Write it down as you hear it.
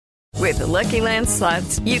With the Lucky Land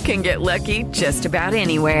Slots, you can get lucky just about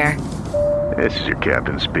anywhere. This is your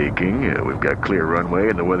captain speaking. We've got clear runway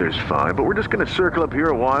and the weather's fine, but we're just going to circle up here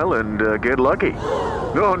a while and get lucky.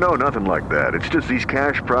 No, nothing like that. It's just these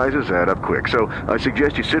cash prizes add up quick. So I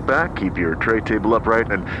suggest you sit back, keep your tray table upright,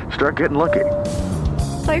 and start getting lucky.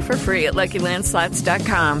 Play for free at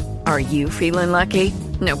LuckyLandSlots.com. Are you feeling lucky?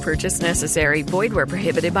 No purchase necessary. Void where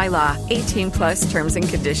prohibited by law. 18 plus terms and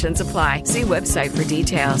conditions apply. See website for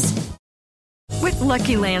details. With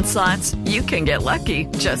Lucky Land Slots, you can get lucky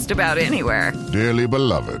just about anywhere. Dearly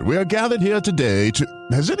beloved, we are gathered here today to...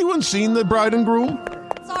 Has anyone seen the bride and groom?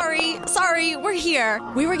 Sorry, we're here.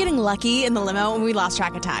 We were getting lucky in the limo and we lost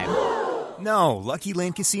track of time. No, Lucky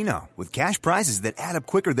Land Casino, with cash prizes that add up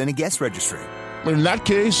quicker than a guest registry. In that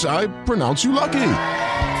case, I pronounce you lucky.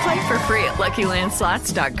 Play for free at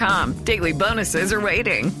LuckyLandSlots.com. Daily bonuses are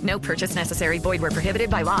waiting. No purchase necessary. Void where prohibited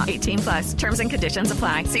by law. 18 plus. Terms and conditions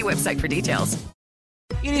apply. See website for details.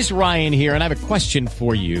 It is Ryan here, and I have a question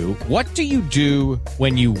for you. What do you do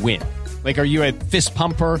when you win? Like, are you a fist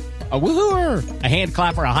pumper, a woohooer, a hand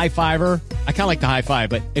clapper, a high fiver? I kind of like the high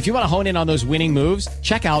five, but if you want to hone in on those winning moves,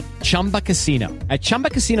 check out Chumba Casino. At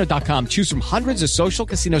ChumbaCasino.com, choose from hundreds of social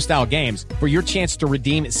casino-style games for your chance to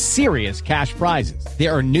redeem serious cash prizes.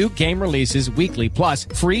 There are new game releases weekly, plus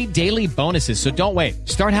free daily bonuses, so don't wait.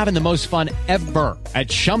 Start having the most fun ever at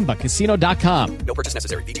ChumbaCasino.com. No purchase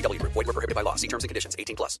necessary. VGW. Void where prohibited by law. See terms and conditions.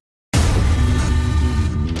 18 plus.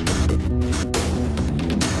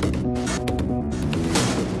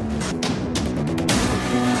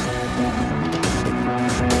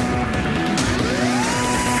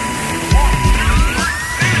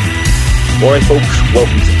 Alright folks,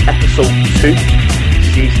 welcome to episode 2,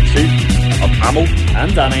 season 2 of Amel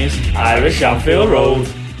and Danny's Irish Anfield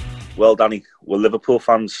Road. Well, Danny, we're Liverpool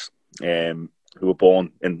fans who were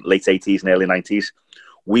born in late 80s and early 90s.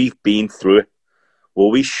 We've been through it. Were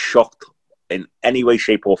we shocked in any way,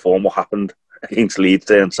 shape or form what happened against Leeds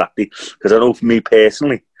there on Saturday? Because I know for me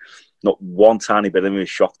personally, not one tiny bit of me was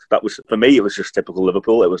shocked. That was, for me, it was just typical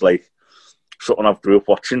Liverpool. It was like something I grew up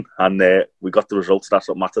watching, and we got the results. That's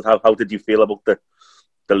what mattered. How did you feel about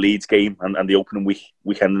the Leeds game and the opening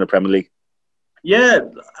weekend in the Premier League? Yeah,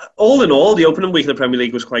 all in all, the opening week of the Premier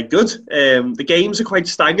League was quite good. The games are quite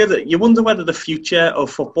staggered. You wonder whether the future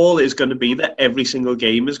of football is going to be that every single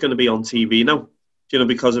game is going to be on TV now,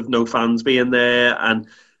 because of no fans being there, and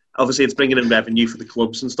obviously it's bringing in revenue for the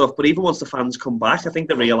clubs and stuff. But even once the fans come back, I think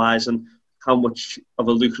they're realising how much of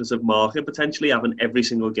a lucrative market potentially having every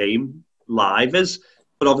single game live is.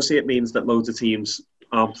 But obviously it means that loads of teams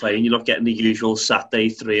aren't playing. You're not getting the usual Saturday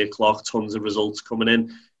 3 o'clock tons of results coming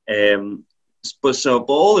in. But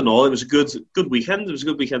all in all, it was a good weekend. It was a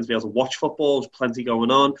good weekend to be able to watch football. There was plenty going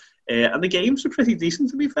on, and the games were pretty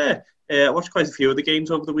decent, to be fair. I watched quite a few of the games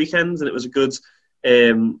over the weekend, and it was a good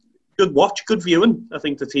watch, good viewing. I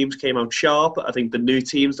think the teams came out sharp. I think the new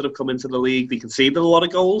teams that have come into the league, they conceded a lot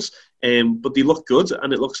of goals, but they look good,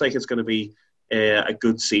 and it looks like it's going to be a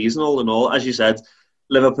good season all in all. As you said,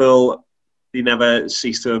 Liverpool, they never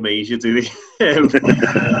cease to amaze you, do they?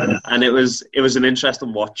 And it was an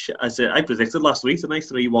interesting watch. As I predicted last week, didn't I?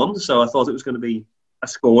 3-1, so I thought it was going to be a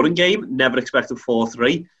scoring game. Never expected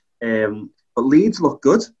 4-3. But Leeds looked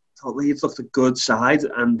good. I thought Leeds looked a good side,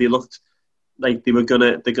 and they looked like they're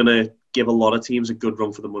gonna give a lot of teams a good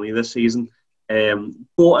run for the money this season.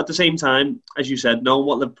 But at the same time, as you said, knowing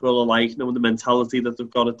what Liverpool are like, knowing the mentality that they've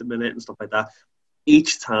got at the minute and stuff like that,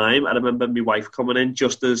 each time, I remember my wife coming in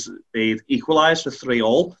just as they'd equalised for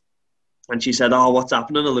 3-3, and she said, "Oh, what's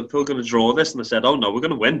happening? Are Liverpool going to draw this?" And I said, "Oh no, we're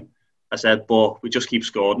going to win." I said, "But we just keep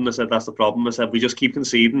scoring." I said, "That's the problem." I said, "We just keep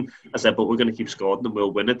conceding." I said, "But we're going to keep scoring and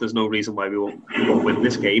we'll win it. There's no reason why we won't win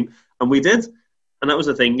this game." And we did. And that was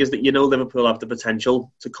the thing, is that Liverpool have the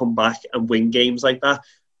potential to come back and win games like that.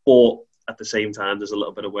 But at the same time, there's a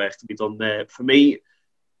little bit of work to be done there. For me,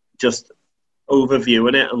 just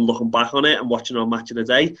overviewing it and looking back on it and watching our match of the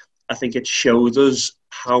day, I think it showed us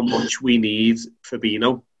how much we need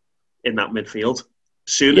Fabinho in that midfield.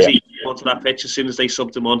 As soon as he came onto that pitch, as soon as they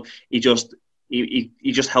subbed him on, he just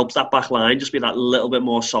helps that back line just be that little bit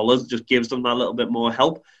more solid, just gives them that little bit more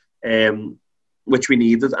help, which we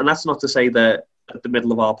needed. And that's not to say that at the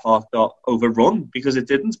middle of our park got overrun, because it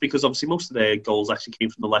didn't, because obviously most of their goals actually came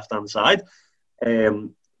from the left-hand side.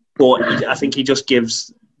 But I think he just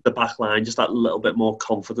gives the back line just that little bit more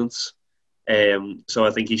confidence. So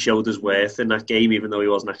I think he showed his worth in that game, even though he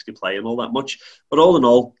wasn't actually playing all that much. But all in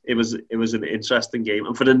all, it was an interesting game.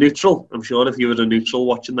 And for the neutral, I'm sure if you were a neutral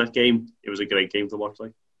watching that game, it was a great game to watch.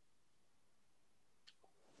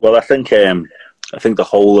 Well, I think the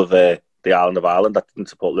whole of the island of Ireland that didn't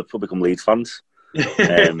support Liverpool become Leeds fans.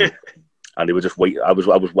 And they were just waiting. I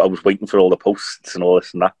was waiting for all the posts and all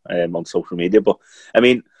this and that on social media. But I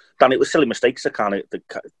mean, Dan, it was silly mistakes. That kind of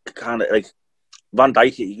like Van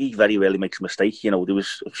Dijk. He very rarely makes a mistake. You know, there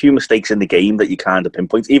was a few mistakes in the game that you kind of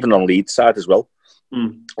pinpoint, even on Leeds' side as well.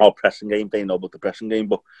 Our pressing game, they know about the pressing game,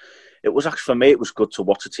 but it was actually, for me, it was good to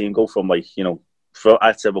watch the team go from, like, you know, for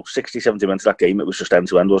I'd say about 60, 70 minutes of that game. It was just end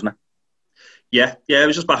to end, wasn't it? Yeah, it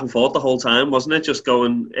was just back and forth the whole time, wasn't it? Just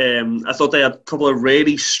going. I thought they had a couple of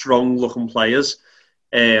really strong-looking players.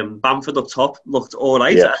 Bamford up top looked all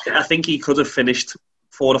right. Yeah. I think he could have finished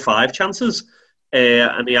 4 or 5 chances,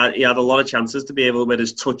 and he had a lot of chances to be able. Where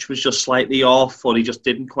his touch was just slightly off, or he just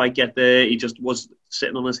didn't quite get there. He just was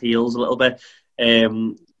sitting on his heels a little bit.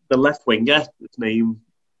 The left winger, his name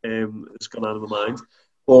has gone out of my mind.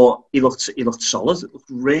 But he looked solid. It looked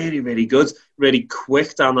really, really good. Really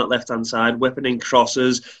quick down that left-hand side, whipping in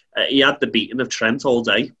crosses. He had the beating of Trent all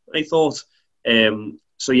day, I thought.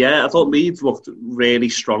 So, yeah, I thought Leeds looked really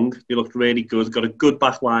strong. They looked really good. Got a good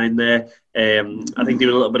back line there. I think they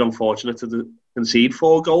were a little bit unfortunate to concede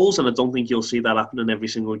 4 goals, and I don't think you'll see that happen in every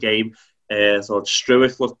single game. I thought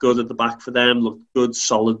Struijk looked good at the back for them. Looked good,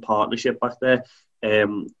 solid partnership back there.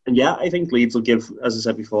 And yeah, I think Leeds will give, as I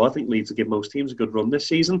said before, I think Leeds will give most teams a good run this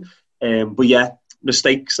season. But yeah,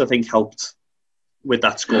 mistakes I think helped with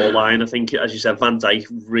that scoreline. I think, as you said, Van Dijk,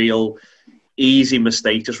 real easy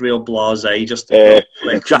mistake, just real blasé. Just Jack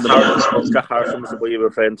Harrison was the boy you were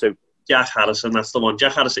referring to. Jack Harrison, that's the one.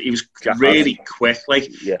 Jack Harrison, he was really quick. Like,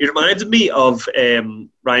 he reminded me of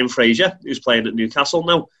Ryan Fraser, who's playing at Newcastle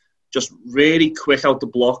now. Just really quick out the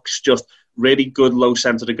blocks, just really good low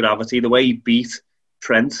centre of gravity. The way he beat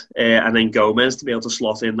Trent and then Gomez to be able to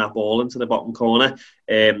slot in that ball into the bottom corner.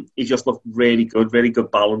 He just looked really good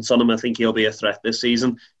balance on him. I think he'll be a threat this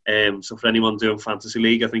season. So for anyone doing Fantasy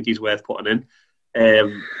League, I think he's worth putting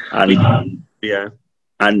in.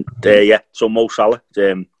 So Mo Salah,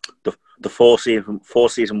 the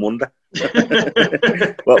four-season wonder.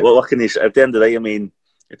 What can you say? At the end of the day, I mean,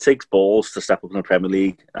 it takes balls to step up in the Premier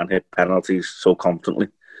League and hit penalties so confidently.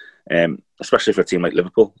 Especially for a team like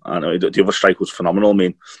Liverpool. And the other strike was phenomenal. I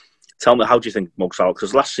mean, tell me, how do you think Mo Salah?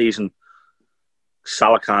 Because last season,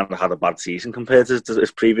 Salah kind of had a bad season compared to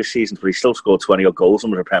his previous season, but he still scored 20 odd goals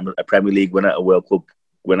and was a Premier League winner, a World Club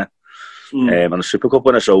winner, and a Super Cup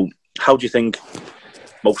winner. So, how do you think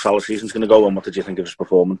Mo Salah's season's going to go, and what did you think of his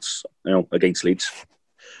performance, against Leeds?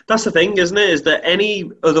 That's the thing, isn't it? Is that any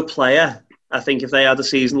other player, I think, if they had a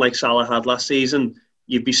season like Salah had last season,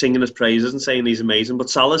 you'd be singing his praises and saying he's amazing. But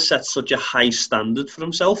Salah set such a high standard for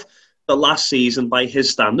himself that last season, by his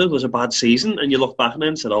standard, was a bad season. And you look back on it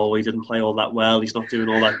and said, oh, he didn't play all that well. He's not doing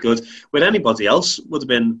all that good. With anybody else, would have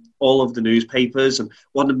been all over the newspapers. And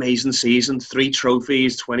what an amazing season. 3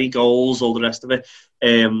 trophies, 20 goals, all the rest of it.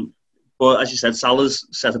 But as you said, Salah's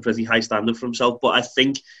set a pretty high standard for himself. But I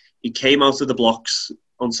think he came out of the blocks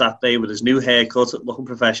on Saturday with his new haircut, looking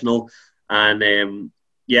professional. And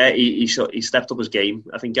he stepped up his game.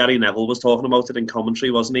 I think Gary Neville was talking about it in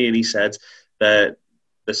commentary, wasn't he? And he said that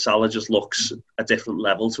the Salah just looks a different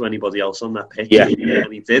level to anybody else on that pitch. Yeah.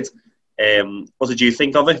 And he did. What did you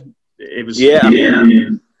think of it? It was.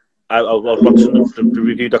 I was watching the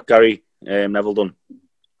review that Gary Neville done,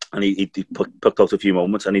 and he picked out a few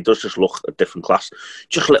moments, and he does just look a different class.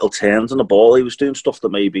 Just little turns on the ball. He was doing stuff that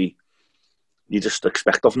maybe you just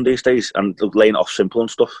expect of him these days, and laying it off simple and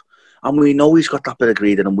stuff. And we know he's got that bit of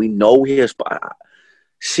greed in him. We know he is. But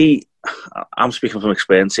I'm speaking from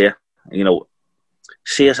experience here.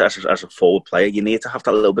 See, as a forward player, you need to have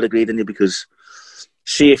that little bit of greed in you, because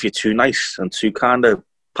see, if you're too nice and too kind of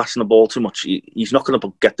passing the ball too much, he's not going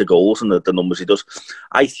to get the goals and the numbers he does.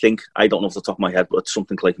 I think, I don't know off the top of my head, but it's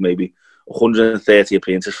something like maybe 130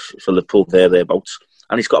 appearances for Liverpool, thereabouts.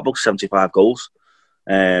 And he's got about 75 goals.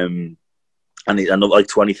 And like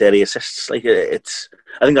 20, 30 assists. I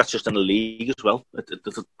think that's just in the league as well.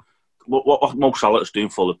 What Mo Salah is doing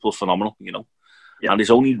for Liverpool is phenomenal, And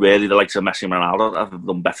he's only really the likes of Messi and Ronaldo that have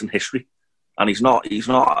done better in history. And he's not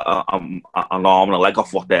an arm and a leg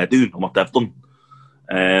off what they're doing and what they've done.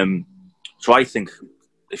 So I think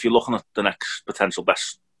if you're looking at the next potential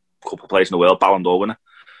best couple of players in the world, Ballon d'Or winner,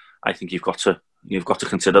 I think you've got to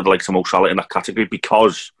consider the likes of Mo Salah in that category,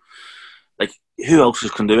 because who else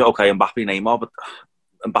can do it? Okay, Mbappe, Neymar, but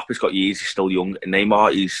Mbappe's got years, he's still young.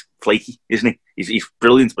 Neymar, he's flaky, isn't he? He's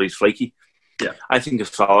brilliant, but he's flaky. Yeah. I think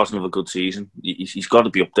if Salah's another good season, he's got to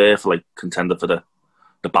be up there for contender for the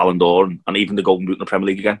Ballon d'Or and even the Golden Boot in the Premier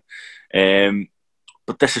League again.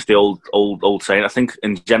 But this is the old saying. I think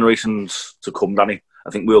in generations to come, Danny, I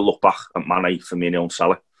think we'll look back at Mane, Firmino and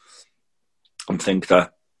Salah and think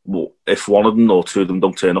that if one of them or two of them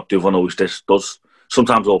don't turn up, the other one always does.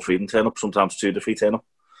 sometimes all three of them turn up, sometimes two of the three turn up.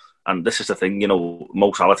 And this is the thing,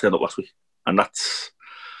 Mo Salah turned up last week. And that's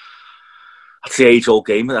the age-old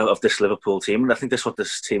game of this Liverpool team. And I think that's what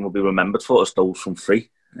this team will be remembered for, as those from three.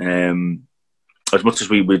 As much as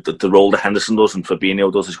the role that Henderson does and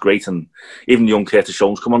Fabinho does is great, and even young Curtis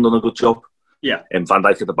Jones come on done a good job. Yeah. And Van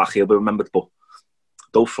Dijk at the back, he'll be remembered. But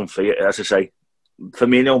those from three, as I say,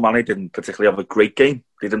 Firmino and Mane didn't particularly have a great game.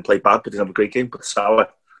 They didn't play bad, but they didn't have a great game. But Salah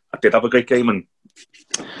did have a great game, and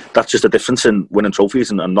that's just the difference in winning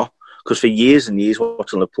trophies and not. Because for years and years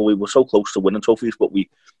watching Liverpool, we were so close to winning trophies, but we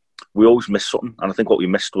always missed something. And I think what we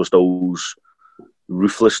missed was those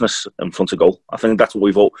ruthlessness in front of goal. I think that's what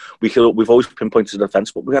we've always pinpointed the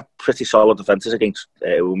defence, but we had pretty solid defences against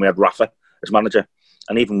when we had Rafa as manager,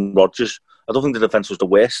 and even Rodgers. I don't think the defence was the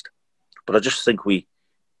worst, but I just think we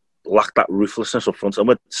lacked that ruthlessness up front. And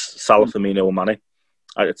with Salah, Firmino and Mane,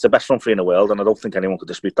 it's the best front three in the world, and I don't think anyone could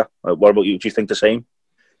dispute that. What about you? Do you think the same?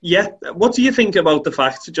 Yeah. What do you think about the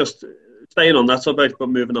fact, just staying on that subject but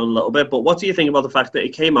moving on a little bit, but what do you think about the fact that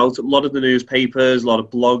it came out, a lot of the newspapers, a lot of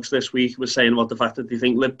blogs this week were saying about the fact that they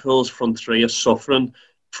think Liverpool's front three are suffering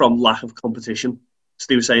from lack of competition?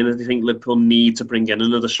 Stu was saying that they think Liverpool need to bring in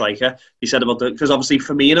another striker. He said about because obviously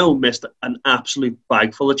Firmino missed an absolute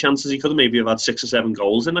bag full of chances. He could have maybe have had 6 or 7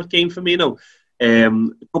 goals in that game, Firmino. A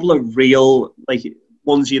couple of real,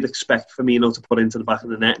 ones you'd expect Firmino to put into the back of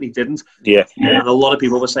the net, and he didn't. Yeah. And a lot of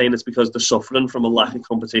people were saying it's because they're suffering from a lack of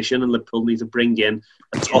competition, and Liverpool need to bring in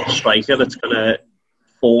a top striker that's going to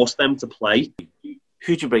force them to play.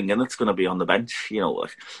 Who do you bring in that's going to be on the bench?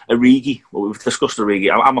 Origi. Well, we've discussed Origi.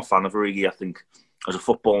 I'm a fan of Origi, I think, as a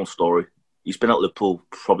footballing story. He's been at Liverpool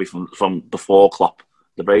probably from before Klopp,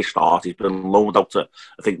 the very start. He's been loaned out to,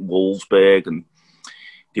 I think, Wolfsburg, and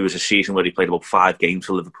there was a season where he played about 5 games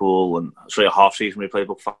for Liverpool, and a half season where he played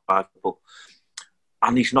about 5 people.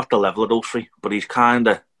 And he's not the level of those three, but he's kind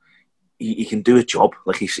of he can do a job.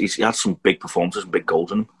 He had some big performances and big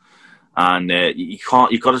goals in him, and you've got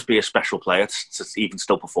to be a special player to even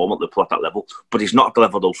still perform at Liverpool at that level. But he's not at the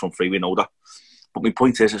level of those from three. We know that. But my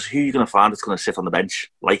point is who you're going to find that's going to sit on the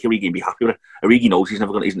bench like Origi and be happy with it. Origi knows he's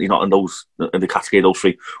never going. He's not in the category of those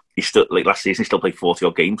three. He's still last season. He still played 40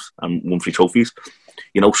 odd games and won 3 trophies.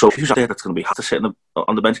 So who's out there that's going to be hard to sit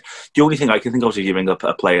on the bench? The only thing I can think of is if you bring up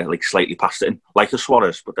a player slightly past it in, like a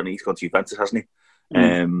Suarez, but then he's gone to Juventus, hasn't he?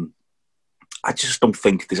 I just don't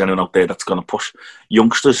think there's anyone out there that's going to push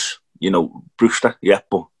youngsters. Brewster, yeah,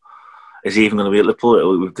 but is he even going to be at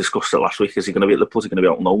Liverpool? We've discussed it last week. Is he going to be at Liverpool? Is he going to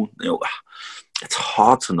be out known? It's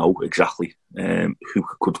hard to know exactly who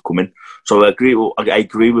could come in. So I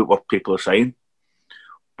agree with what people are saying,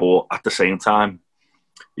 but at the same time,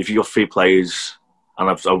 if you've got 3 players, and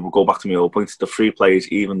I will go back to my old point, the 3 players,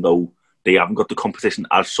 even though they haven't got the competition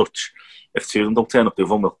as such, if 2 of them don't turn up, the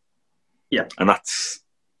other one will. Yeah, and that's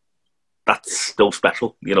still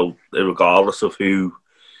special, regardless of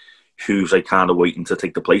who's kind of waiting to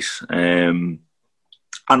take the place. And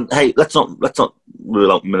hey, let's not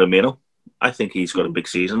rule out Minamino. I think he's got a big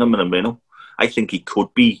season in Minamino. I think he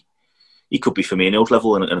could be Firmino's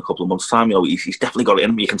level in a couple of months' time. He's definitely got it in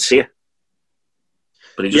him. You can see it,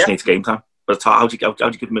 but he just needs game time. But it's hard. How do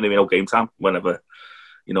you give Minamino game time whenever,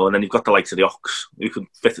 and then you've got the likes of the Ox who can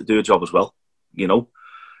do a job as well.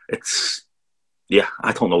 It's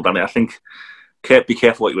I don't know, Danny. I think be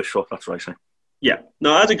careful what you wish for. That's what I say. Yeah,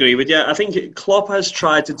 no, I'd agree with you. I think Klopp has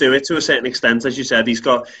tried to do it to a certain extent, as you said. He's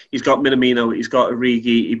got Minamino, he's got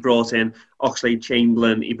Origi, he brought in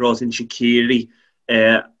Oxlade-Chamberlain, he brought in Shaqiri,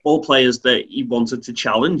 all players that he wanted to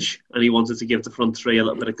challenge, and he wanted to give the front three a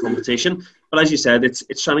little bit of competition. But as you said,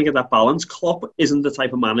 it's trying to get that balance. Klopp isn't the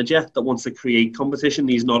type of manager that wants to create competition.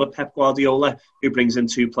 He's not a Pep Guardiola who brings in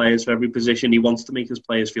 2 players for every position. He wants to make his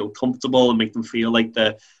players feel comfortable and make them feel like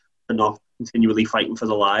they're not continually fighting for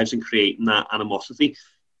their lives and creating that animosity.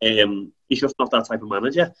 He's just not that type of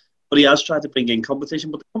manager. But he has tried to bring in competition,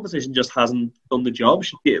 but the competition just hasn't done the job.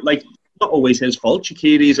 Not always his fault.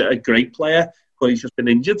 Shaqiri's a great player, but he's just been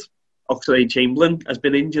injured. Oxlade-Chamberlain has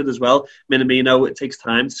been injured as well. Minamino, it takes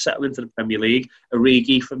time to settle into the Premier League.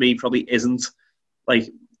 Origi, for me, probably isn't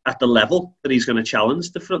at the level that he's going to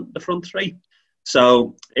challenge the front three.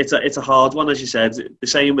 So it's a hard one, as you said. The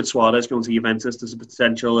same with Suarez going to Juventus. There's a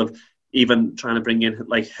potential of even trying to bring in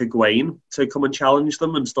Higuain to come and challenge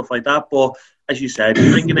them and stuff like that. But as you said,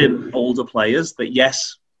 bringing in older players that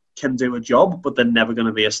can do a job, but they're never going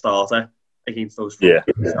to be a starter against those. Yeah,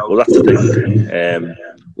 well, that's the thing.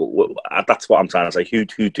 That's what I'm trying to say.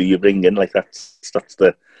 Who do you bring in? That's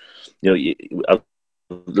the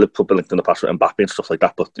Liverpool been linked in the past with Mbappe and stuff like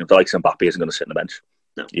that, but the likes of Mbappe isn't going to sit on the bench.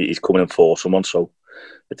 No. He's coming in for someone, so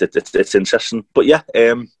it's interesting. But yeah,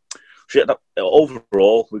 So yeah,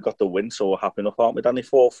 overall, we got the win, so we're happy enough, aren't we, Danny?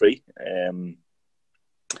 4-3.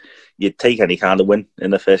 You'd take any kind of win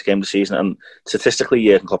in the first game of the season, and statistically,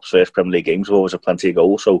 Jurgen Klopp's first Premier League games were always a plenty of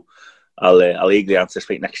goals, so I'll eagerly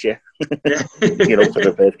anticipate next year, for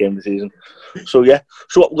the first game of the season. So yeah,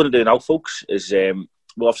 so what we're going to do now, folks, is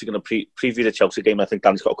we're obviously going to preview the Chelsea game. I think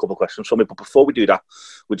Danny's got a couple of questions for me, but before we do that,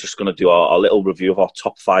 we're just going to do our little review of our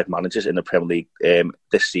top 5 managers in the Premier League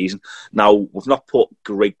this season. Now, we've not put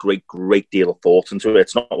great deal of thought into it.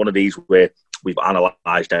 It's not one of these where we've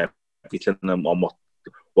analysed everything on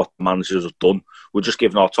what managers have done. We're just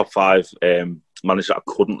giving our top 5 managers that are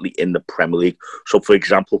currently in the Premier League. So, for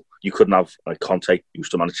example, you couldn't have Conte, who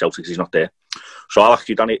used to manage Chelsea, because he's not there. So I'll ask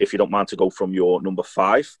you, Danny, if you don't mind, to go from your number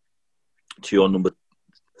 5 to your number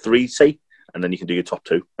 3, say, and then you can do your top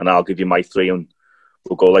 2, and I'll give you my 3, and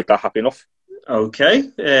we'll go like that. Happy enough? Okay.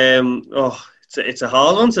 It's a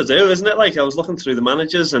hard one to do, isn't it? Like, I was looking through the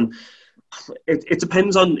managers, and it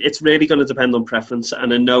depends on. It's really going to depend on preference.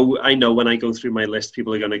 And I know when I go through my list,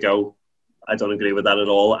 people are going to go, I don't agree with that at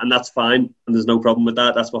all, and that's fine. And there's no problem with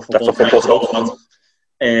that. That's what football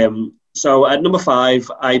is. So at number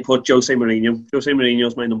 5, I put Jose Mourinho. Jose Mourinho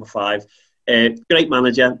is my number 5. Great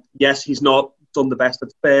manager. Yes, he's not done the best at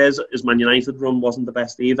Spurs. His Man United run wasn't the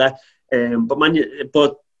best either.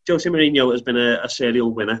 But Jose Mourinho has been a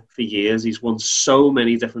serial winner for years. He's won so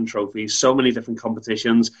many different trophies, so many different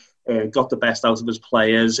competitions, got the best out of his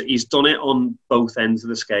players. He's done it on both ends of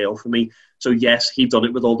the scale for me. So yes, he done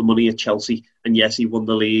it with all the money at Chelsea, and yes, he won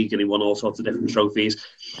the league and he won all sorts of different trophies.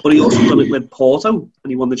 But he also done it with Porto, and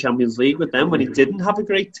he won the Champions League with them when he didn't have a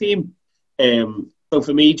great team. So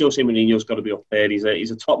for me, Jose Mourinho's got to be up there. He's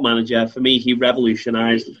a top manager. For me, he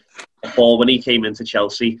revolutionised football when he came into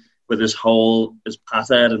Chelsea with his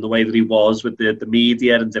pattern and the way that he was with the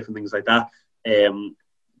media and different things like that.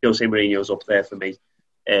 Jose Mourinho's up there for me.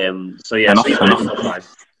 So yeah, number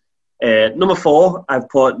 5. Number 4, I've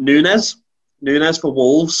put Nunes for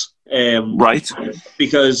Wolves. Right.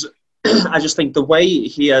 Because I just think the way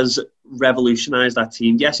he has revolutionised that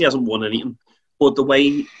team, yes, he hasn't won anything, but the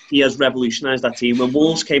way he has revolutionised that team, when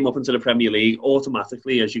Wolves came up into the Premier League,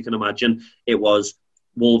 automatically, as you can imagine, it was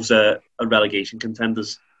Wolves are relegation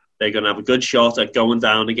contenders. They're going to have a good shot at going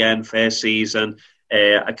down again, first season.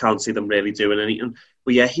 I can't see them really doing anything.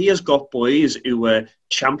 But yeah, he has got boys who were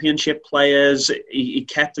championship players. He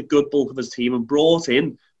kept a good bulk of his team and brought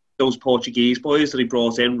in those Portuguese boys that he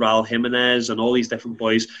brought in, Raul Jimenez and all these different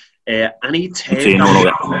boys. And he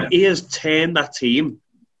has turned that team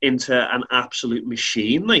into an absolute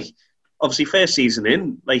machine. Like, obviously, first season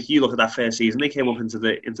in, like, you look at that first season, they came up into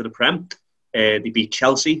the Prem. They beat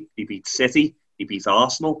Chelsea, they beat City, they beat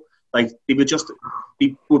Arsenal. Like, they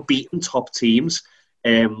were beating top teams.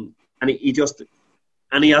 And he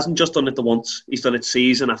hasn't just done it the once. He's done it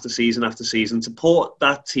season after season after season. To put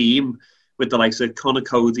that team with the likes of Conor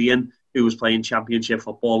Codian, who was playing championship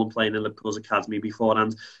football and playing in Liverpool's academy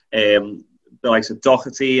beforehand, the likes of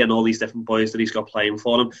Doherty and all these different boys that he's got playing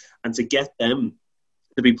for him, and to get them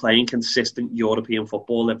to be playing consistent European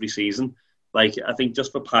football every season, like, I think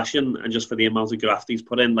just for passion and just for the amount of graft he's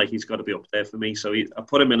put in, like, he's got to be up there for me. So I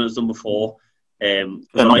put him in as number 4. I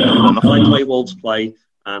like the way Wolves play,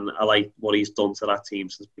 and I like what he's done to that team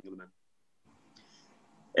since bringing him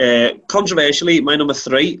in. Controversially, my number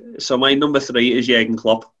 3. So my number 3 is Jurgen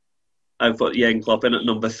Klopp. I've put Jurgen Klopp in at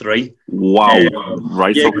number 3. Wow.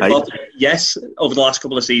 Right, Jurgen okay. Klopp, yes, over the last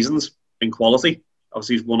couple of seasons, in quality.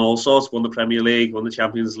 Obviously, he's won all sorts, won the Premier League, won the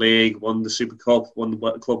Champions League, won the Super Cup, won the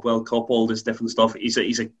Club World Cup, all this different stuff. He's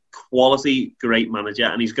a quality, great manager,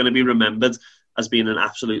 and he's going to be remembered as being an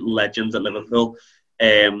absolute legend at Liverpool.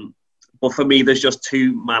 But for me, there's just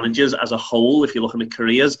 2 managers as a whole. If you're looking at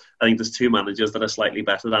careers, I think there's 2 managers that are slightly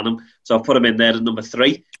better than him. So I've put him in there at number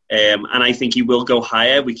 3. And I think he will go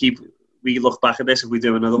higher. We look back at this, if we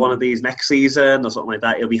do another one of these next season or something like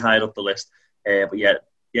that, he'll be higher up the list. But yeah,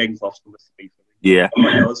 Jurgen Klopp's number 3 for me. Yeah.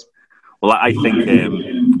 Well, I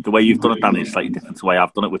think the way you've done it, Dan, is slightly different to the way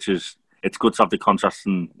I've done it, which is it's good to have the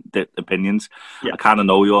contrasting opinions. Yeah. I kind of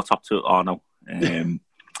know your top 2 are now.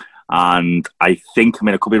 And I think,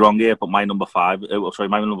 I could be wrong here, but my number 4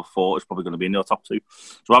 is probably going to be in your top 2.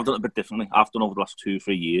 So I've done it a bit differently. I've done over the last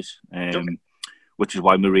 2-3 years, which is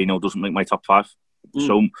why Mourinho doesn't make my top 5.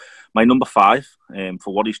 So my number 5,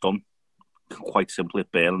 for what he's done, quite simply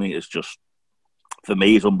at Burnley, is just, for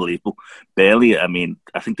me, is unbelievable. Burnley, I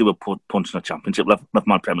think they were punching a championship level, not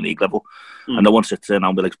my Premier League level. And no one sits there now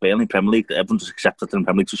and be like, Burnley, Premier League, everyone just accepts it in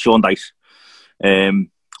Premier League. So Sean Dyche.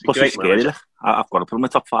 Plus, he's scary. I've got to put him in my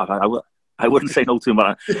top 5. I wouldn't say no to him,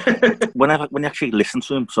 but when you actually listen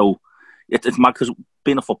to him, so it's mad because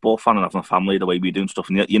being a football fan and having a family the way we do and stuff,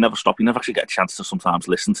 and you never stop. You never actually get a chance to sometimes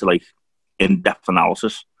listen to like in-depth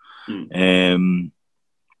analysis.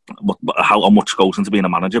 How much goes into being a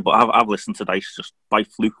manager. But I've listened to Dice just by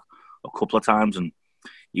fluke a couple of times, and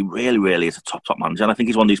he really is a top manager. And I think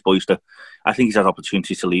he's one of these boys that I think he's had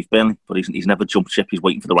opportunities to leave Burnley, but he's never jumped ship. He's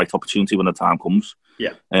waiting for the right opportunity when the time comes.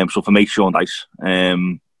 Yeah. So for me, Sean Dice.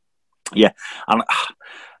 Yeah, and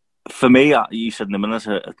for me, you said Nimenez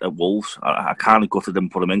at Wolves. I kind of gutted him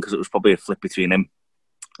and put him in because it was probably a flip between him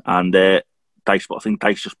and Dice, but I think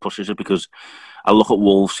Dice just pushes it because I look at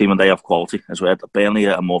Wolves' team and they have quality as well. Burnley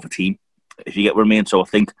are more of a team, if you get what I mean. So I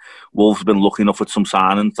think Wolves have been lucky enough with some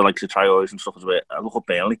signings to like the Traores and stuff as well. I look at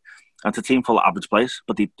Burnley and it's a team full of average players,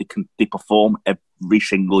 but they perform every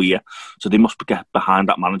single year. So they must get behind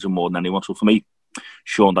that manager more than anyone. So for me,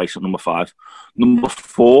 Sean Dice at number 5. Number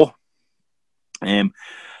 4, a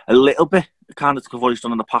little bit kind of what he's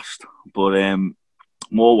done in the past, but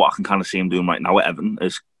more what I can kind of see him doing right now at Everton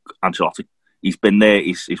is Ancelotti. He's been there,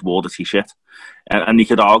 he's wore the t-shirt. And you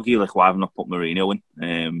could argue, like, why haven't I put Mourinho in?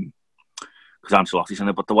 Because Ancelotti's in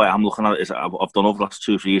it. But the way I'm looking at it is I've done over the last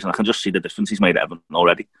 2 or 3 years, and I can just see the difference he's made at Everton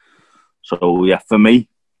already. So, yeah, for me,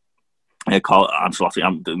 Ancelotti,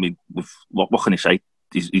 I mean, what can you say?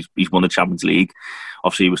 He's won the Champions League.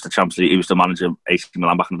 Obviously, he was the Champions League. He was the manager of AC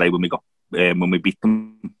Milan back in the day when we beat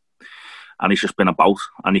them. And he's just been about,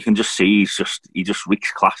 and you can just see he just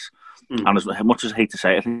reeks class. And as much as I hate to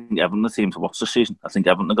say it, I think Everton are the team to watch this season. I think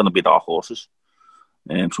Everton are going to be dark horses.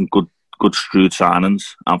 Some good shrewd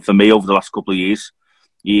signings. And for me, over the last couple of years,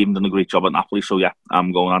 he even done a great job at Napoli. So yeah,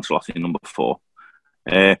 I'm going Ancelotti number 4.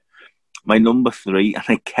 My number 3, and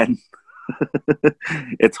again,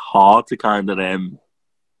 it's hard to kind of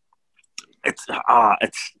it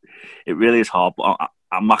really is hard. But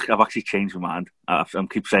I've actually changed my mind. I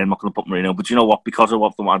keep saying I'm not going to put Mourinho, but you know what? Because of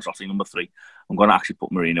the Ancelotti number 3, I'm going to actually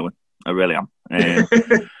put Mourinho in. I really am. I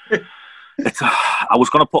was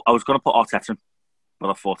going to put Arteta in, but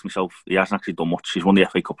I thought to myself, he hasn't actually done much. He's won the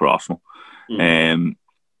FA Cup for Arsenal.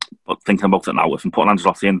 But thinking about it now, if I'm putting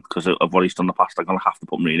Ancelotti in because of what he's done in the past, I'm going to have to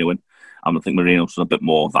put Mourinho in. I think Mourinho's done a bit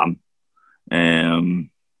more than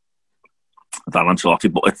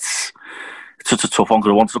Ancelotti, but it's such a tough one because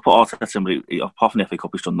I wanted to put Arteta in, but apart from the FA Cup,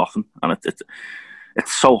 he's done nothing, and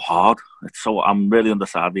it's so hard. I'm really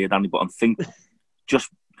undecided here, Danny, but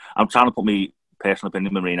I'm trying to put my personal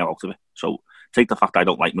opinion Mourinho out of it. So take the fact I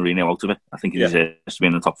don't like Mourinho out of it. I think he deserves to be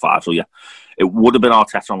in the top 5. So yeah, it would have been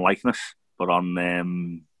Arteta on likeness, but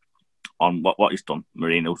on what he's done,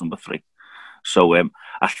 Mourinho's number 3. So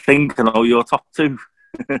I think I know your top 2,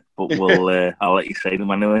 but I'll let you say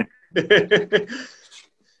them anyway.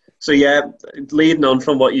 So yeah, leading on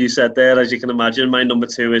from what you said there, as you can imagine, my number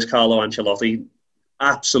 2 is Carlo Ancelotti.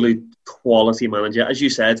 Absolute quality manager, as you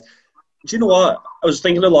said. Do you know what? I was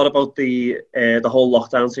thinking a lot about the whole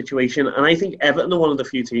lockdown situation, and I think Everton are one of the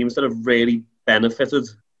few teams that have really benefited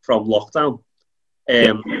from lockdown.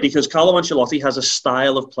 Because Carlo Ancelotti has a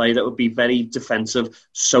style of play that would be very defensive,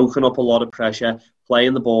 soaking up a lot of pressure,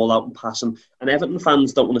 playing the ball out and passing. And Everton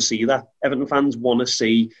fans don't want to see that. Everton fans want to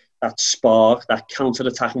see that spark, that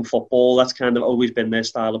counter-attacking football. That's kind of always been their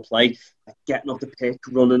style of play. Like getting up the pitch,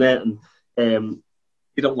 running it, and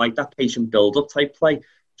you don't like that patient build-up type play.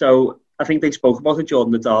 So I think they spoke about it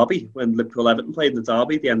during the derby, when Liverpool-Everton played in the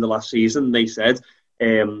derby at the end of last season. They said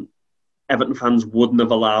Everton fans wouldn't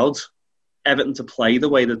have allowed Everton to play the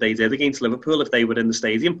way that they did against Liverpool if they were in the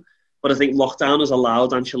stadium. But I think lockdown has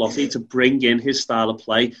allowed Ancelotti to bring in his style of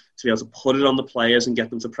play, to be able to put it on the players and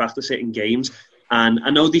get them to practice it in games. And I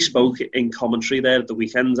know they spoke in commentary there at the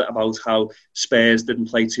weekend about how Spurs didn't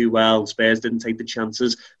play too well, Spurs didn't take the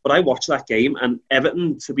chances. But I watched that game, and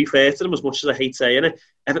Everton, to be fair to them, as much as I hate saying it,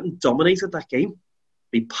 Everton dominated that game.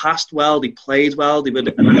 They passed well, they played well, they were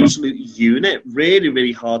an absolute unit, really,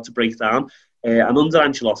 really hard to break down. And under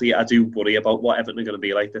Ancelotti, I do worry about what Everton are going to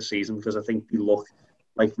be like this season, because I think they look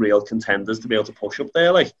like real contenders to be able to push up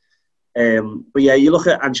there. But yeah, you look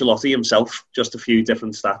at Ancelotti himself, just a few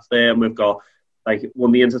different stats there, and we've got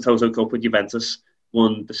won the Intertoto Cup with Juventus,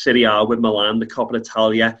 won the Serie A with Milan, the Coppa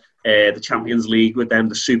Italia, the Champions League with them,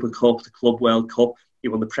 the Super Cup, the Club World Cup. He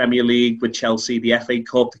won the Premier League with Chelsea, the FA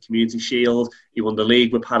Cup, the Community Shield. He won the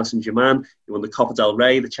league with Paris Saint-Germain. He won the Copa del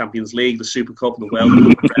Rey, the Champions League, the Super Cup, and the World Cup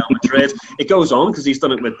with Real Madrid. It goes on because he's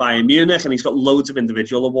done it with Bayern Munich, and he's got loads of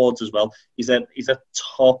individual awards as well. He's a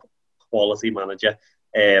top quality manager.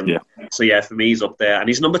 So yeah, for me, he's up there, and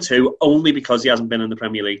he's number 2 only because he hasn't been in the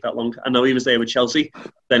Premier League that long. I know he was there with Chelsea,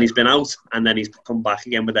 then he's been out, and then he's come back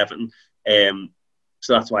again with Everton.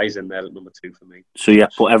 So that's why he's in there at number 2 for me. So yeah,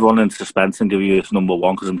 put everyone in suspense and give you his number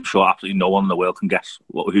 1, because I'm sure absolutely no one in the world can guess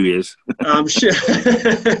who he is. I'm sure.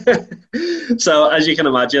 So as you can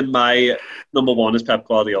imagine, my number 1 is Pep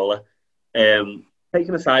Guardiola.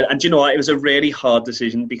 Taken aside, and do you know what? It was a really hard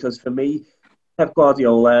decision, because for me, Pep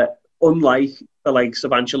Guardiola, unlike the likes of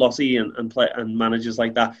Ancelotti and managers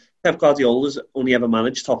like that, Pep Guardiola's only ever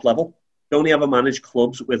managed top level. They only ever managed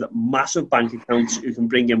clubs with massive bank accounts who can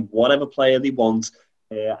bring in whatever player they want.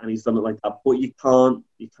 And he's done it like that, but you can't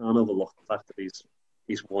overlook the fact that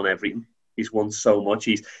he's won everything. He's won so much.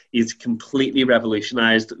 He's completely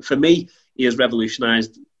revolutionised. For me, he has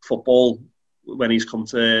revolutionised football when he's come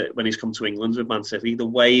to England with Man City. The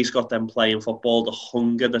way he's got them playing football, the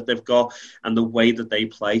hunger that they've got, and the way that they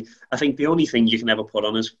play. I think the only thing you can ever put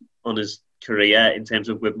on his career in terms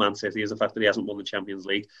of with Man City is the fact that he hasn't won the Champions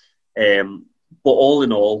League. But all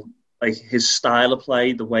in all, like his style of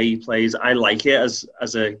play, the way he plays, I like it as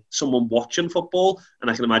someone watching football, and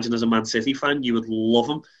I can imagine as a Man City fan, you would love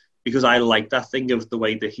him, because I like that thing of the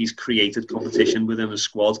way that he's created competition within a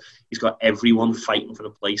squad. He's got everyone fighting for the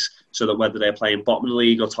place, so that whether they're playing bottom of the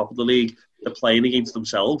league or top of the league, they're playing against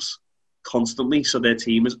themselves constantly, so their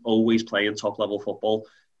team is always playing top level football.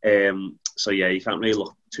 So yeah, you can't really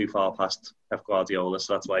look too far past Pep Guardiola,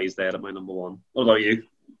 so that's why he's there at my number 1. What about you?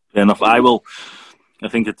 Fair enough. I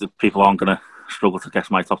think that the people aren't going to struggle to guess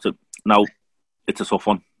my top 2. Now, it's a tough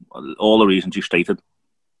one. All the reasons you stated.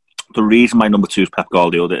 The reason my number 2 is Pep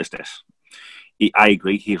Guardiola is this. I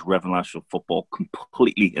agree, he's revolutionised football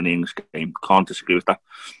completely in the English game. Can't disagree with that.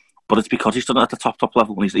 But it's because he's done it at the top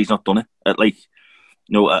level, and he's not done it at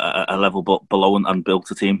a level below and built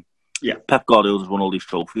a team. Yeah. Pep Guardiola's won all these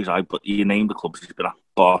trophies, but you name the clubs he's been at: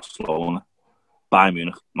 Barcelona, Bayern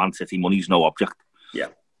Munich, Man City. Money's no object. Yeah.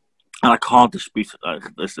 And I can't dispute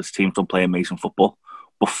this team's done play amazing football.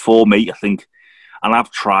 But for me, I think, and I've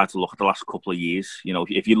tried to look at the last couple of years,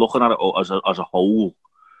 if you're looking at it as a whole,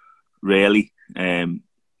 really, it'd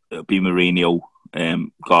be Mourinho,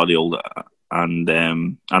 Guardiola, and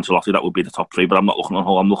Ancelotti. That would be the top 3. But I'm not looking on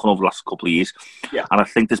whole. I'm looking over the last couple of years. Yeah. And I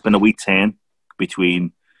think there's been a wee turn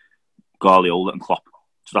between Guardiola and Klopp.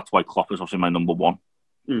 So that's why Klopp is obviously my number 1.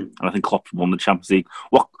 And I think Klopp's won the Champions League.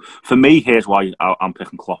 For me, here's why I'm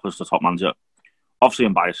picking Klopp as the top manager. Obviously,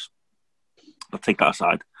 I'm biased, but take that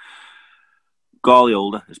aside.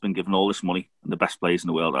 Guardiola has been given all this money and the best players in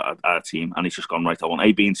the world at a team, and he's just gone, right, I want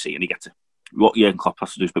A, B, and C, and he gets it. What Jurgen Klopp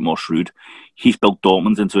has to do is a bit more shrewd. He's built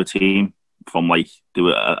Dortmund into a team from an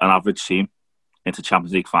average team into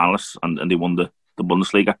Champions League finalists, and they won the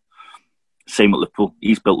Bundesliga. Same with Liverpool.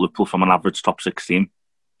 He's built Liverpool from an average top 6 team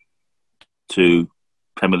to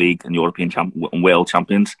Premier League and European and world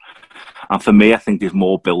champions. And for me, I think there's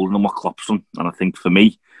more building than what Klopp's done. And I think for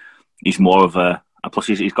me, he's more of a... And plus,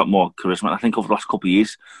 he's got more charisma. And I think over the last couple of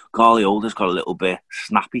years, Guardiola's got a little bit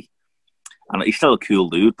snappy. And he's still a cool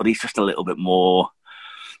dude, but he's just a little bit more...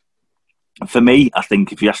 For me, I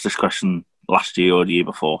think if you asked this question last year or the year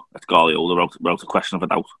before, it's Guardiola wrote a question of a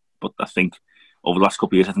doubt. But I think over the last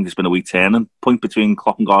couple of years, I think there's been a wee turning point between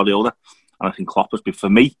Klopp and Guardiola. And I think Klopp has been, for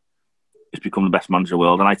me, he's become the best manager in the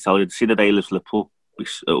world. And I tell you, to see the day he leaves Liverpool,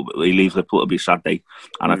 it'll be a sad day.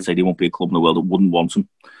 And I'd say there won't be a club in the world that wouldn't want him.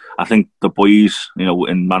 I think the boys,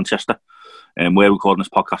 in Manchester, and we're recording this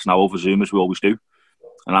podcast now over Zoom as we always do.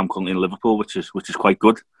 And I'm currently in Liverpool, which is quite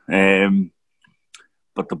good.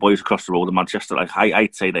 But the boys across the road in Manchester,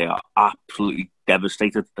 I'd say they are absolutely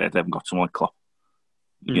devastated that they haven't got someone like Klopp.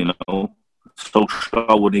 So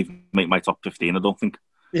I wouldn't even make my top 15, I don't think.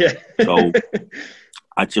 Yeah. So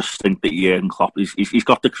I just think that Jurgen Klopp, he's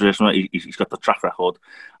got the charisma, he's got the track record,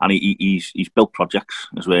 and he's built projects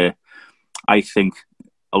as where I think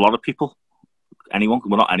a lot of people,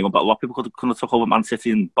 not anyone, but a lot of people could have took over Man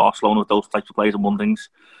City and Barcelona with those types of players and won things.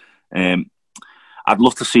 I'd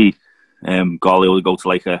love to see Guardiola go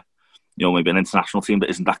to maybe an international team that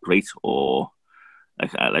isn't that great, or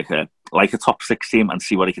like a top 6 team, and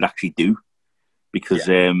see what he could actually do. Because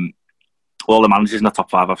all the managers in the top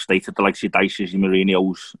 5 I've stated, the likes of Dyches,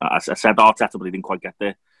 Mourinho's. I said Arteta, but he didn't quite get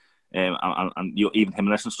there. And even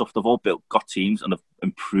Jimenez and stuff, they've all got teams and have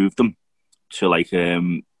improved them to they've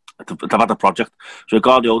had a project. So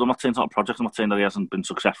Guardiola, I'm not saying it's not a project, I'm not saying that he hasn't been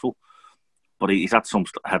successful, but he's had some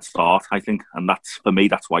head start, I think, and for me,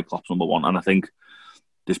 that's why Klopp's number 1. And I think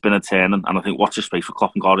there's been a turn, and I think watch the space for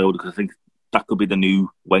Klopp and Guardiola, because I think that could be the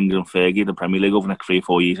new Wenger and Fergie in the Premier League over the next 3 or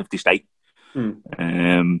 4 years if they stay.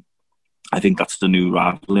 I think that's the new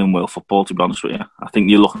rivalry in world football, to be honest with you. I think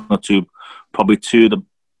you're looking at probably two of the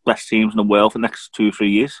best teams in the world for the next 2 or 3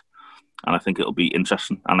 years. And I think it'll be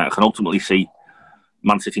interesting. And I can ultimately see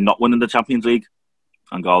Man City not winning the Champions League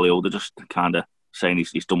and Guardiola just kind of saying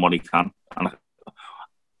he's done what he can. And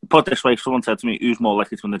put it this way, if someone said to me, who's more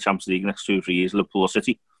likely to win the Champions League next 2 or 3 years, Liverpool or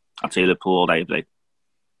City? I'd say Liverpool all day, every day.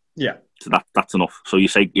 Yeah. So that's enough. So you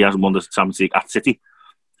say he hasn't won the Champions League at City,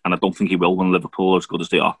 and I don't think he will when Liverpool are as good as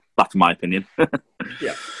they are. That's my opinion.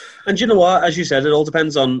 Yeah. And you know what? As you said, it all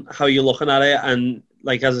depends on how you're looking at it. And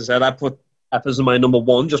like as I said, I put Pep as my number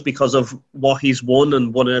one just because of what he's won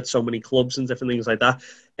and won at so many clubs and different things like that.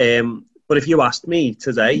 But if you asked me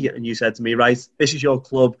today and you said to me, right, this is your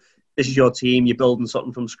club, this is your team, you're building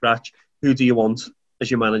something from scratch, who do you want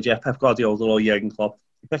as your manager, Pep Guardiola or Jurgen Klopp?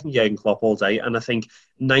 You're picking Jurgen Klopp all day, and I think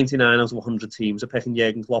 99 out of 100 teams are picking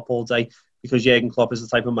Jurgen Klopp all day because Jurgen Klopp is the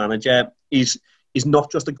type of manager. He's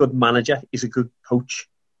not just a good manager, he's a good coach.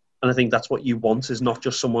 And I think that's what you want, is not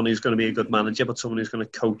just someone who's going to be a good manager, but someone who's going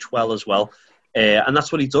to coach well as well. And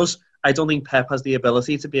that's what he does. I don't think Pep has the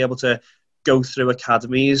ability to be able to go through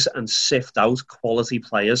academies and sift out quality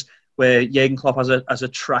players, where Jurgen Klopp has a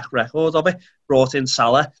track record of it. Brought in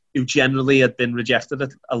Salah, who generally had been rejected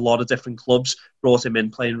at a lot of different clubs, brought him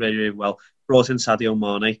in playing really, really well. Brought in Sadio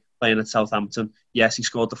Mane, playing at Southampton. Yes, he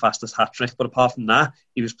scored the fastest hat-trick, but apart from that,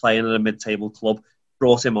 he was playing at a mid-table club.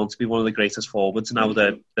 Brought him on to be one of the greatest forwards now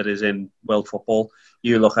that is in world football.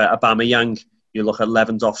 You look at Aubameyang, you look at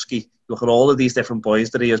Lewandowski, look at all of these different boys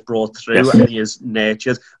that he has brought through and he has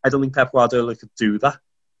nurtured. I don't think Pep Guardiola could do that.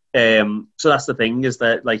 So that's the thing, is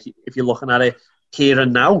that like if you're looking at it here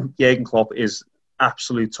and now, Jurgen Klopp is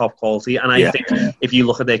absolute top quality. And I think if you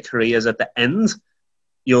look at their careers at the end,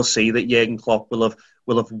 you'll see that Jurgen Klopp will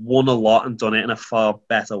have won a lot and done it in a far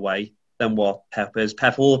better way than what Pep is.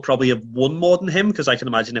 Pep will probably have won more than him, because I can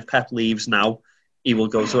imagine if Pep leaves now, he will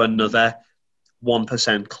go to another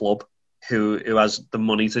 1% club who has the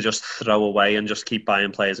money to just throw away and just keep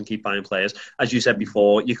buying players and keep buying players. As you said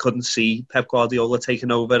before, you couldn't see Pep Guardiola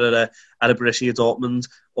taking over at a Borussia Dortmund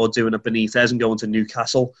or doing a Benitez and going to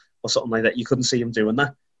Newcastle or something like that. You couldn't see him doing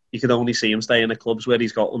that. You could only see him staying at clubs where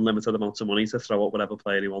he's got unlimited amounts of money to throw at whatever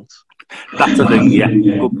player he wants. That's the thing, yeah.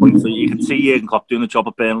 Good point. So you can see Jurgen Klopp doing the job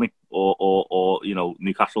at Burnley or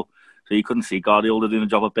Newcastle. So you couldn't see Guardiola doing the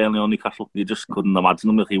job at Burnley or Newcastle. You just couldn't imagine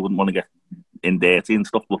him if he wouldn't want to get in dirty and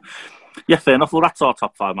stuff. But yeah, fair enough. Well, that's our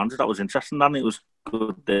top 5 managers. That was interesting, Dan. It was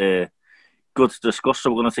good to discuss.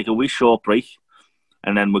 So we're going to take a wee short break,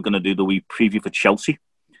 and then we're going to do the wee preview for Chelsea.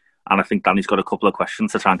 And I think Danny's got a couple of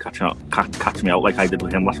questions to try and catch me out like I did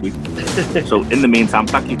with him last week. So in the meantime,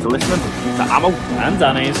 thank you for listening to Ammo and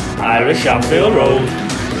Danny's Irish Anfield Road.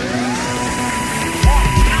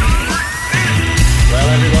 Well,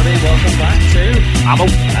 everybody, welcome back to Ammo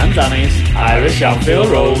and Danny's Irish Anfield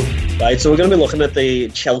Road. Right, so we're going to be looking at the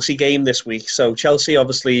Chelsea game this week. So Chelsea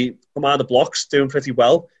obviously come out of the blocks, doing pretty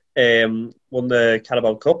well. Won the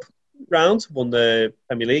Carabao Cup round, won the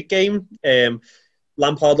Premier League game.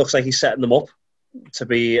 Lampard looks like he's setting them up to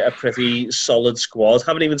be a pretty solid squad.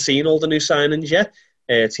 Haven't even seen all the new signings yet.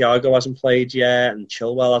 Thiago hasn't played yet, and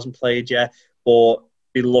Chilwell hasn't played yet. But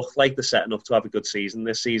they look like they're setting up to have a good season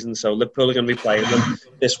this season. So Liverpool are going to be playing them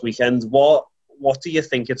this weekend. What do you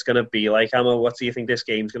think it's going to be like, Emma? What do you think this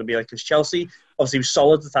game's going to be like? Because Chelsea, obviously,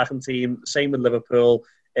 solid attacking team. Same with Liverpool.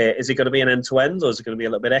 Is it going to be an end-to-end, or is it going to be a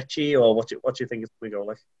little bit etchy, or what do you think it's going to go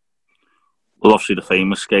like? Well, obviously, the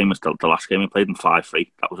famous game is the last game we played in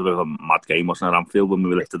 5-3. That was a bit of a mad game, wasn't it, at Anfield, when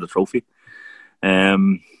we lifted the trophy?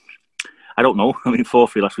 I don't know. I mean,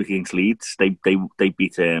 4-3 last week against Leeds. They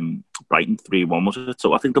beat Brighton 3-1, was it?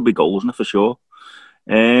 So I think there'll be goals in it for sure.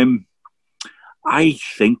 I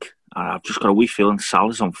think, I've just got a wee feeling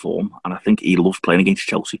Salah's on form, and I think he loves playing against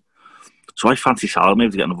Chelsea. So I fancy Salah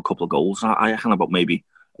maybe to get another couple of goals. I reckon about maybe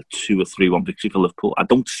a 2 or 3-1 victory for Liverpool. I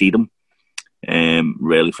don't see them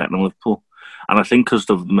really threatening Liverpool. And I think because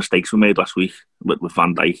of the mistakes we made last week with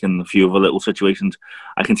Van Dijk and a few other little situations,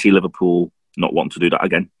 I can see Liverpool not wanting to do that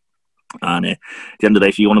again. And at the end of the day,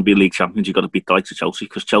 if you want to be league champions, you've got to beat the likes of Chelsea,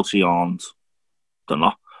 because Chelsea aren't, they're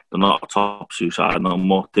not a top 2 side no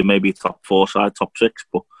more. They may be a top 4 side, top 6,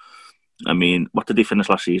 but I mean, what did they finish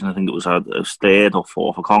last season? I think it was 3rd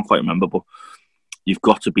or 4th. I can't quite remember, but you've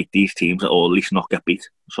got to beat these teams, or at least not get beat.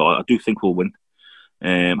 So I do think we'll win.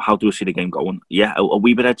 How do I see the game going? Yeah, a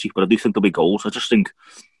wee bit edgy, but I do think there'll be goals. I just think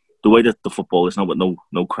the way that the football is now with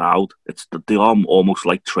no crowd, they are almost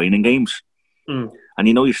like training games. And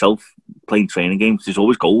you know yourself, playing training games, there's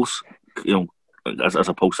always goals, as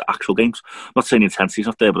opposed to actual games. I'm not saying the intensity's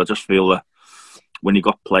not there, but I just feel that when you've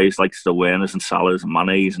got players like the Werners and Salahs and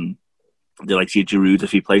Manes and they like see Giroud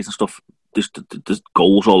if he plays and stuff, there's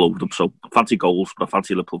goals all over them. So I fancy goals, but I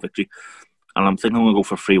fancy a Liverpool victory. And I'm thinking I'm going to go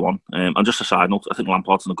for 3-1. And just a side note, I think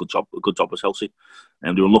Lampard's done a good job with Chelsea.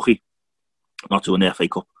 They were lucky not to win the FA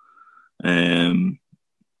Cup.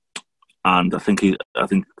 And I think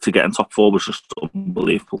to get in top four was just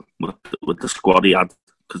unbelievable with the squad he had,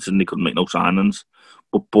 considering he couldn't make no signings.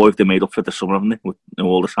 But boy, have they made up for this summer, haven't they, with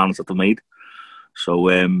all the signings that they made. So,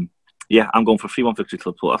 yeah, I'm going for a 3-1 victory to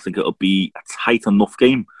Liverpool. I think it'll be a tight enough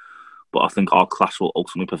game, but I think our class will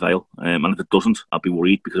ultimately prevail. And if it doesn't, I'll be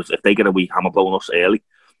worried, because if they get a wee hammer blow on us early,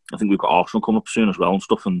 I think we've got Arsenal coming up soon as well and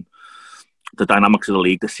stuff. And the dynamics of the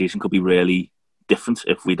league this season could be really different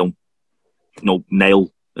if we don't,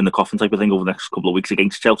 nail in the coffin type of thing over the next couple of weeks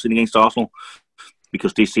against Chelsea and against Arsenal,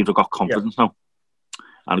 because these teams have got confidence now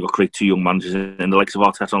and have got great two young managers in the likes of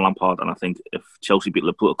Arteta and Lampard. And I think if Chelsea beat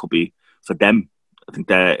Liverpool, it could be for them. I think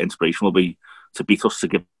their inspiration will be to beat us, to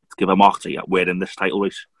give a mark to we're in this title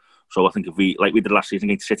race. So I think if we, like we did last season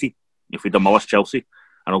against City, if we demolish Chelsea,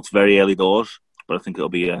 I know it's very early doors, but I think it'll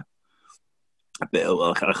be a bit of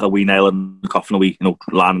like a wee nail in the coffin, a wee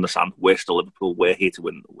line in the sand. We're still Liverpool. We're here to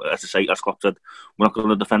win. As I say, as Klopp said, we're not going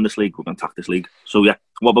to defend this league. We're going to attack this league. So yeah,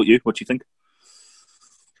 what about you? What do you think?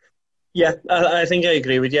 Yeah, I think I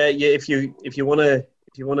agree with you. If you want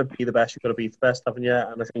to be the best, you've got to beat the best, haven't you?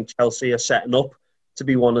 And I think Chelsea are setting up to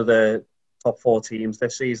be one of the top 4 teams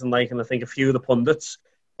this season. And I think a few of the pundits,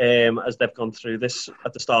 as they've gone through this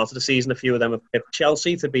at the start of the season, a few of them have picked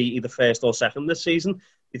Chelsea to be either first or second this season.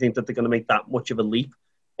 You think that they're going to make that much of a leap?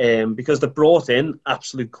 Because they've brought in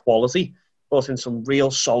absolute quality, brought in some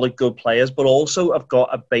real solid, good players, but also have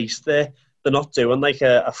got a base there. They're not doing like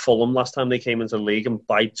a Fulham last time they came into the league and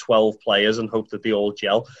buy 12 players and hope that they all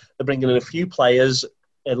gel. They're bringing in a few players.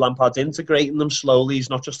 Lampard's integrating them slowly. He's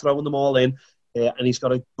not just throwing them all in. And he's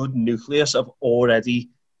got a good nucleus of already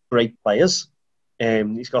great players.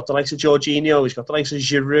 He's got the likes of Jorginho. He's got the likes of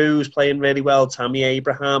Giroud, who's playing really well. Tammy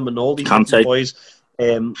Abraham and all these boys.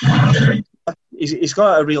 He's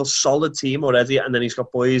got a real solid team already, and then he's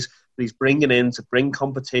got boys that he's bringing in to bring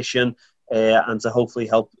competition and to hopefully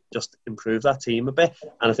help just improve that team a bit.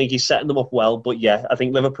 And I think he's setting them up well. But yeah, I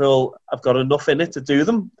think Liverpool have got enough in it to do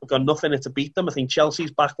them. They've got enough in it to beat them. I think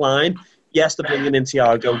Chelsea's back line, yes, they're bringing in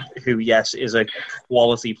Thiago, who, yes, is a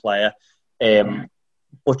quality player.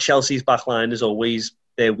 But Chelsea's back line is always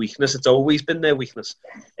their weakness. It's always been their weakness.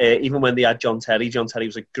 Even when they had John Terry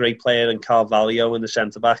was a great player, and Carvalho in the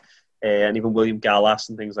centre-back, and even William Gallas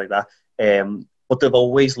and things like that. But they've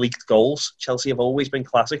always leaked goals. Chelsea have always been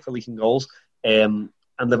classic for leaking goals. And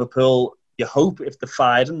Liverpool, you hope, if they're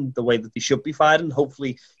firing the way that they should be firing,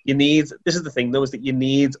 hopefully this is the thing though, is that you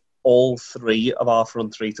need all 3 of our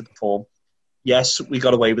front 3 to perform. Yes, we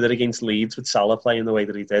got away with it against Leeds with Salah playing the way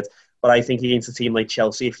that he did. But I think against a team like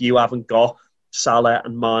Chelsea, if you haven't got Salah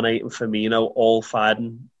and Mane and Firmino all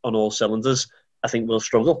firing on all cylinders, I think we'll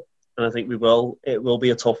struggle. And I think we will. It will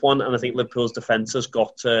be a tough one. And I think Liverpool's defence has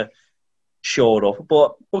got to shore up.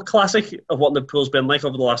 But classic of what Liverpool's been like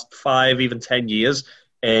over the last 5, even 10 years,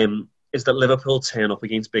 is that Liverpool turn up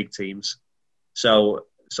against big teams. So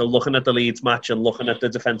looking at the Leeds match and looking at the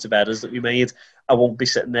defensive errors that we made, I won't be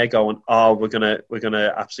sitting there going, we're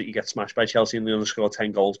gonna absolutely get smashed by Chelsea and they're gonna score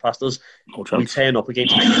 10 goals past us. No chance. We turn up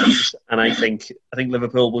against big teams, and I think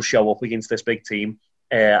Liverpool will show up against this big team.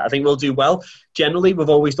 I think we'll do well. Generally, we've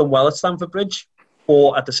always done well at Stamford Bridge,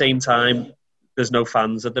 but at the same time, there's no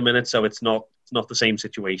fans at the minute, so it's not the same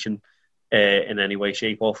situation in any way,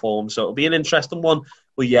 shape, or form. So it'll be an interesting one.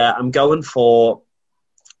 But yeah, I'm gonna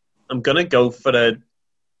go for a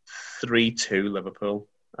 3-2 Liverpool.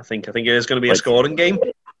 I think it is going to be a scoring game.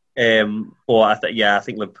 But I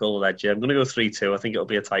think Liverpool will edge. I'm going to go 3-2. I think it'll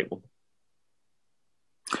be a tight one.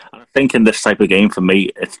 I think in this type of game, for me,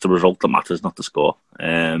 it's the result that matters, not the score.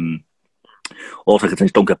 All I can say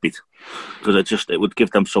is don't get beat, because it would give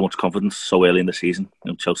them so much confidence so early in the season.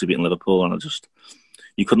 Chelsea beating Liverpool, and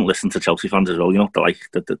you couldn't listen to Chelsea fans as well. The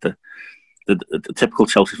typical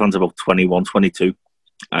Chelsea fans are about 21, 22.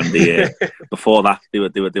 And before that, they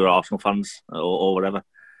were Arsenal fans or whatever,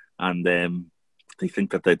 and they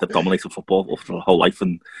think that they've dominated football for their whole life.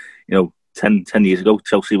 And 10 years ago,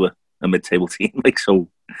 Chelsea were a mid-table team. So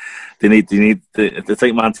they need to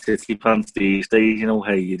take Man City fans these days.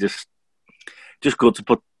 Hey, you just good to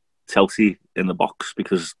put Chelsea in the box,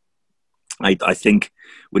 because I think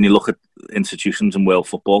when you look at institutions in world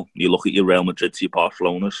football, you look at your Real Madrids, your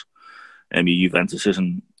Barcelonas, your Juventuses,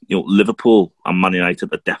 and Liverpool and Man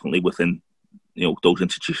United are definitely within those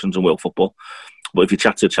institutions in world football. But if you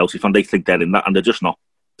chat to a Chelsea fan, they think they're in that, and they're just not.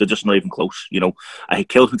 They're just not even close. It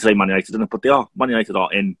kills me to say Man United in it, but they are. Man United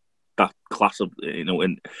are in that class of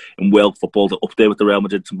in world football. They're up there with the Real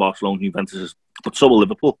Madrids and Barcelona, Juventuses, but so will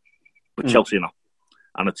Liverpool. But Chelsea are not.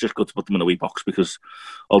 And it's just good to put them in a wee box, because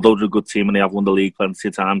although they're a good team and they have won the league plenty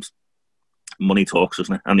of times, money talks,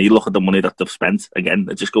 doesn't it? And you look at the money that they've spent, again,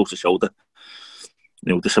 it just goes to show that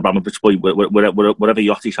this Abramovich boy, whatever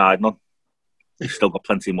yacht he's hiding on, he's still got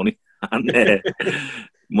plenty of money, and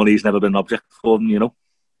money's never been an object for them.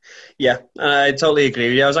 Yeah, I totally agree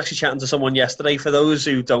with you. I was actually chatting to someone yesterday. For those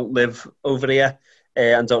who don't live over here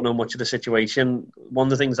and don't know much of the situation, one of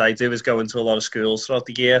the things I do is go into a lot of schools throughout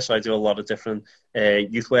the year. So I do a lot of different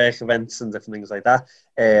youth work events and different things like that.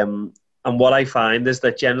 And what I find is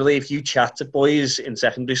that generally, if you chat to boys in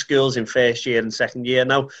secondary schools in first year and second year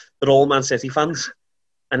now, they're all Man City fans.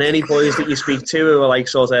 And any boys that you speak to who are like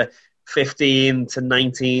sort of 15 to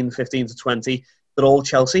 19, 15 to 20, they're all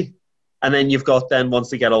Chelsea. And then you've got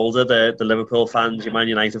once they get older, the Liverpool fans, your Man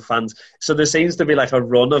United fans. So there seems to be like a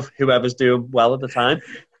run of whoever's doing well at the time.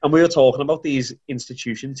 And we were talking about these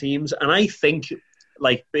institution teams. And I think,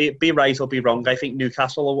 like, be right or be wrong, I think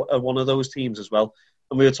Newcastle are one of those teams as well.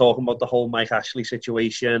 And we were talking about the whole Mike Ashley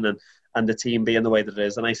situation and the team being the way that it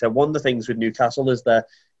is. And I said one of the things with Newcastle is that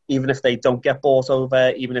even if they don't get bought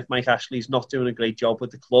over, even if Mike Ashley's not doing a great job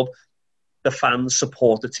with the club, the fans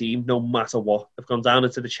support the team no matter what. They've gone down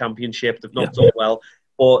into the Championship. They've not done well,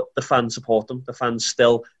 but the fans support them. The fans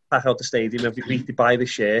still pack out the stadium every week. They buy the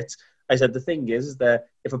shirts. I said the thing is that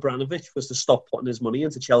if Abramovich was to stop putting his money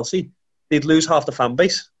into Chelsea, they'd lose half the fan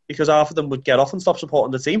base because half of them would get off and stop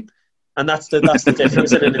supporting the team. And that's the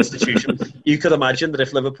difference in an institution. You could imagine that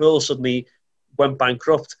if Liverpool suddenly went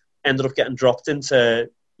bankrupt, ended up getting dropped into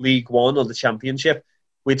League One or the Championship,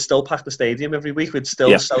 we'd still pack the stadium every week. We'd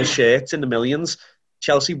still sell shirts in the millions.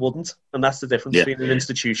 Chelsea wouldn't. And that's the difference between an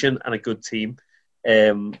institution and a good team.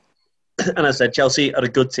 And as I said, Chelsea are a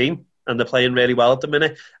good team and they're playing really well at the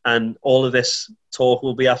minute. And all of this talk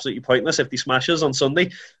will be absolutely pointless if they smash us on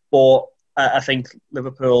Sunday. But I think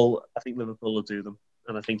Liverpool will do them.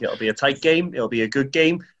 And I think it'll be a tight game. It'll be a good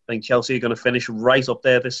game. I think Chelsea are going to finish right up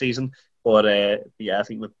there this season. But I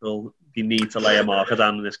think Liverpool, you need to lay a marker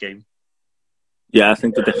down in this game. Yeah, I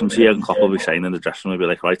think the difference here, and Klopp will be saying in the dressing room, will be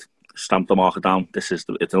like, right, stamp the marker down. It's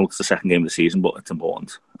the second game of the season, but it's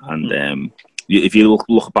important. And if you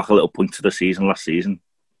look back a little point to the season, last season,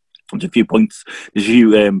 there's a few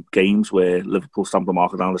games where Liverpool stamped the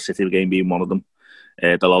marker down, the City game being one of them.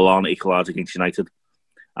 The Lallana equalised against United.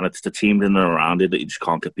 And it's the team in and around it that you just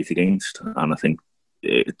can't get beat against. And I think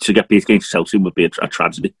to get beat against Chelsea would be a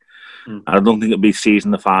tragedy. And I don't think it'll be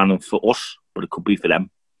season defining for us, but it could be for them.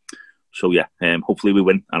 So yeah, hopefully we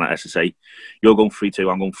win. And as I say, you're going 3-2,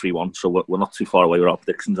 I'm going 3-1. So we're not too far away with our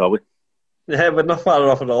predictions, are we? Yeah, we're not far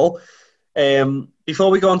off at all.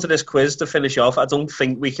 Before we go on to this quiz to finish off, I don't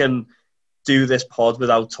think we can do this pod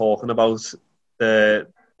without talking about the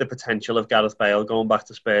potential of Gareth Bale going back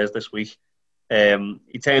to Spurs this week.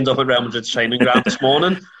 He turned up at Real Madrid's training ground this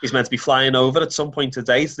morning. He's meant to be flying over at some point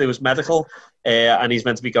today to do his medical, and he's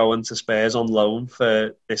meant to be going to Spurs on loan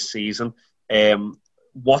for this season.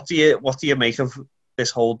 What do you make of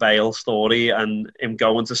this whole Bale story and him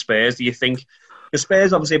going to Spurs? Do you think the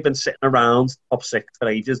Spurs obviously have been sitting around top six for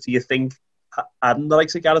ages? Do you think adding the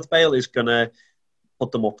likes of Gareth Bale is going to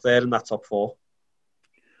put them up there in that top four?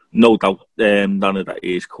 No doubt, none of that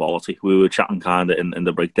is quality. We were chatting kind of in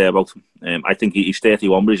the break there about him. I think he's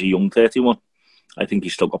 31, but he's a young 31. I think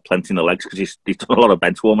he's still got plenty in the legs because he's done a lot of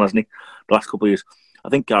bench warming, hasn't he, the last couple of years. I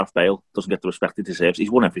think Gareth Bale doesn't get the respect he deserves.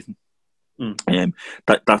 He's won everything.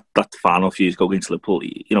 That final few years ago against Liverpool,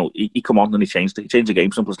 he come on and he changed the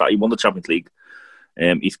game. Simple as that. He won the Champions League.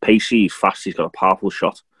 He's pacey, he's fast, he's got a powerful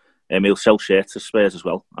shot. He'll sell shirts to Spurs as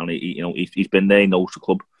well, and he's been there, he knows the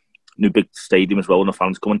club. New big stadium as well, and the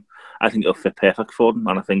fans coming. I think it'll fit perfect for them,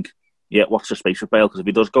 and I think, watch the space for Bale, because if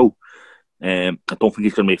he does go, I don't think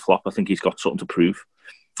he's going to be a flop. I think he's got something to prove,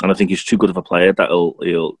 and I think he's too good of a player that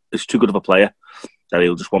he'll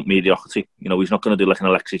just want mediocrity. He's not going to do like an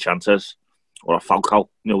Alexis Sanchez or a Falcao.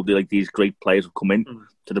 Like these great players will come in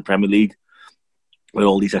to the Premier League with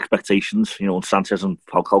all these expectations. And Sanchez and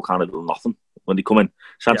Falcao kind of do nothing when they come in.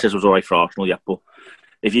 Sanchez was all right for Arsenal, but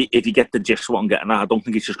if you get the gist of what I'm getting at, I don't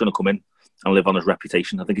think he's just going to come in and live on his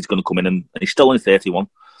reputation. I think he's going to come in and he's still only 31.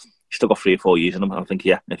 He's still got 3 or 4 years in him. I think,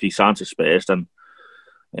 if he signs to Spurs, then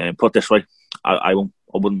put it this way, I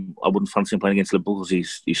wouldn't fancy him playing against Liverpool because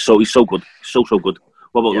he's so good, so good.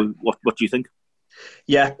 What about you? What do you think?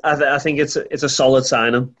 Yeah, I think it's a solid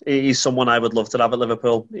signing. He's someone I would love to have at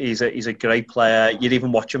Liverpool. He's a great player. You'd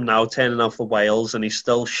even watch him now turning out for Wales, and he's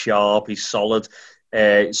still sharp. He's solid.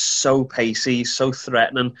 So pacey, so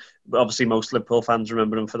threatening. Obviously, most Liverpool fans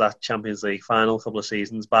remember him for that Champions League final a couple of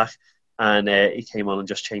seasons back, and he came on and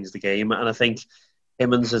just changed the game. And I think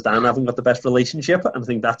him and Zidane haven't got the best relationship, and I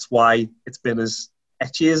think that's why it's been as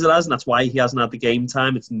etchy as it has, and that's why he hasn't had the game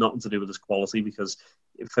time. It's nothing to do with his quality, because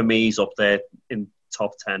for me, he's up there in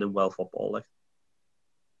top 10 in world football.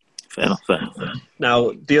 Fair enough.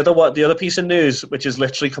 Now, the other piece of news, which has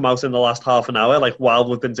literally come out in the last half an hour, like while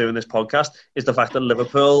we've been doing this podcast, is the fact that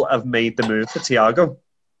Liverpool have made the move for Thiago.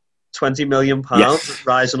 £20 million, yes.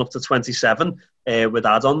 Rising up to 27 with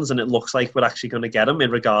add-ons, and it looks like we're actually going to get him,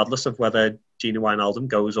 regardless of whether Gini Wijnaldum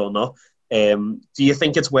goes or not. Do you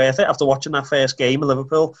think it's worth it after watching that first game of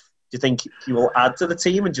Liverpool? Do you think he will add to the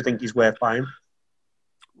team, and do you think he's worth buying?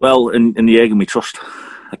 Well, in the Jürgen we trust.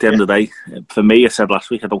 At the end of the day, for me, I said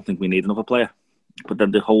last week, I don't think we need another player. But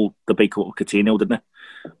then the whole debate with Coutinho, didn't it?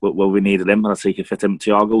 Where we needed him, and I think if fit him,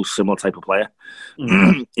 Thiago's similar type of player.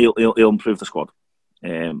 Mm-hmm. he'll improve the squad.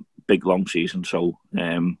 Big long season, so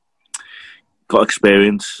got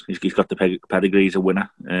experience. He's got the pedigree. He's a winner.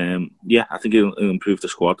 I think he'll improve the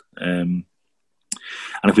squad. And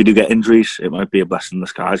if we do get injuries, it might be a blessing in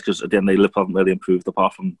disguise, because at the end they Liverpool haven't really improved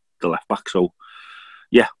apart from the left back. So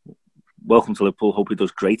yeah, welcome to Liverpool. Hope he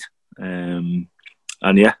does great.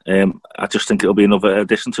 I just think it'll be another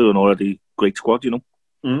addition to an already great squad, you know.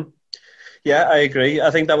 Mm. Yeah, I agree. I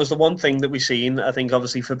think that was the one thing that we've seen. I think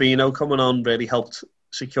obviously Fabinho coming on really helped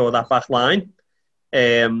secure that back line.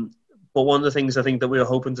 But one of the things I think that we were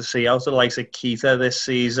hoping to see out of the likes of Keita this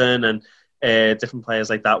season and different players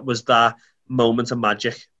like that was that moment of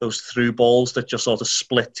magic, those through balls that just sort of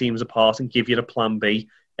split teams apart and give you the plan B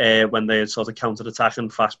when the sort of counter-attack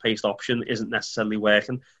and fast-paced option isn't necessarily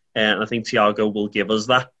working. And I think Thiago will give us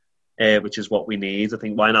that, which is what we need. I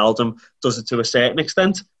think Wijnaldum does it to a certain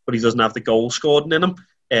extent, but he doesn't have the goal scoring in him.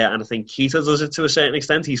 And I think Keita does it to a certain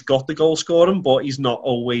extent. He's got the goal scoring, but he's not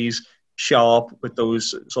always sharp with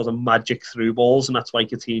those sort of magic through balls. And that's why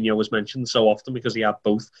Coutinho was mentioned so often, because he had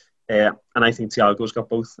both. And I think Thiago's got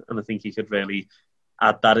both. And I think he could really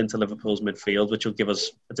add that into Liverpool's midfield, which will give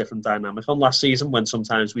us a different dynamic on last season, when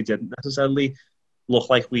sometimes we didn't necessarily look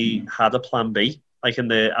like we had a plan B. Like in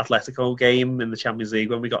the Atletico game in the Champions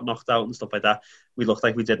League when we got knocked out and stuff like that, we looked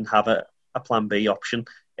like we didn't have a plan B option.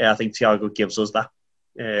 I think Thiago gives us that,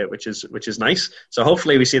 which is nice. So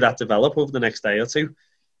hopefully we see that develop over the next day or two.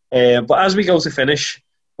 But as we go to finish,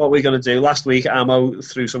 what we're going to do, last week Amo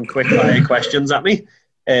threw some quick fire questions at me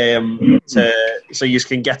so you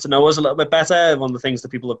can get to know us a little bit better. One of the things that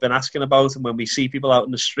people have been asking about, and when we see people out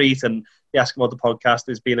in the street and they ask about the podcast,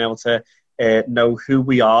 is being able to know who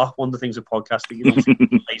we are. One of the things with podcasting, you don't see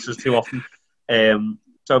faces too often.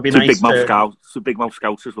 So it'd be nice. Big mouth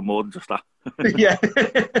scouts is more than just that. Yeah,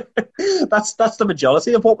 that's the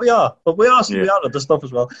majority of what we are. But we are other stuff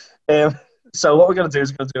as well. So what we're going to do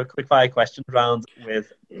is we're going to do a quick fire question round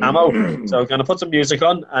with Amo. So we're going to put some music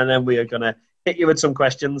on, and then we are going to hit you with some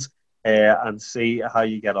questions and see how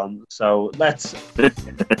you get on. So let's.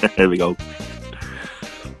 Here we go.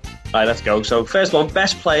 Right, let's go. So first one,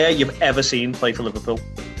 best player you've ever seen play for Liverpool?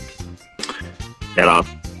 Gerrard.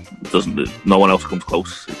 No one else comes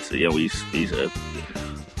close. He's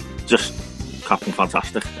just captain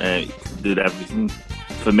fantastic. Did everything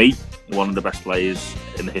for me. One of the best players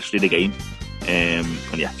in the history of the game. And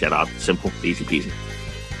yeah, Gerrard, simple, easy peasy.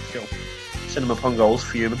 Cool. Cinema upon goals,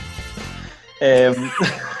 fuming.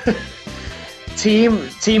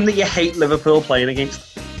 Team that you hate Liverpool playing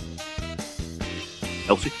against?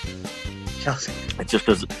 Chelsea. It's just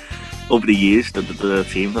because over the years the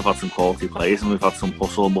teams have had some quality players, and we've had some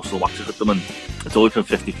muscle matches with them, and it's always been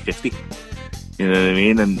 50-50. You know what I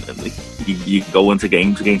mean? And you go into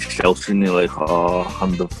games against Chelsea and you're like,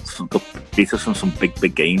 and they've beat us in some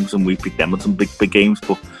big games, and we beat them in some big games.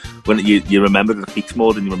 But when you remember the defeats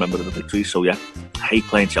more than you remember the victories. So yeah, I hate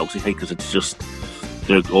playing Chelsea, because it's just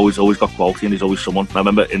they've always got quality, and there's always someone. I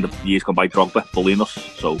remember in the years gone by, Drogba bullying us.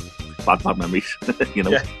 So bad memories, you know.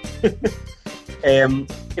 Yeah.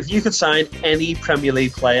 If you could sign any Premier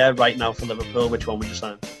League player right now for Liverpool, which one would you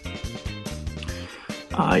sign?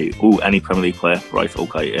 Any Premier League player, right?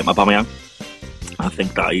 Okay, Aubameyang. I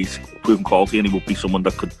think that he's proven quality, and he would be someone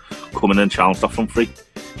that could come in and challenge that front three,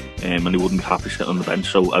 and he wouldn't be happy sitting on the bench.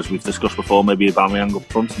 So as we've discussed before, maybe Aubameyang up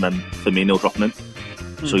front, and then Firmino dropping in.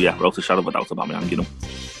 So yeah, without a shadow of a doubt, Aubameyang, you know.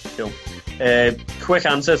 Cool. Quick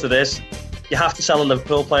answer to this: you have to sell a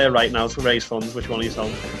Liverpool player right now to raise funds. Which one are you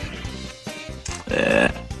selling?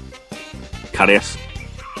 Karius.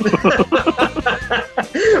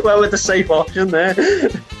 Well, with the safe option there.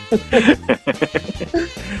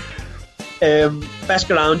 Best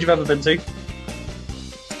ground you've ever been to?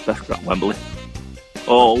 Best ground, Wembley.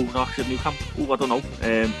 Oh, gosh, at Nou Camp. I don't know.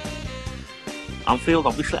 Anfield,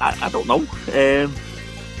 obviously. I don't know. The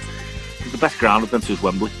best ground I've been to is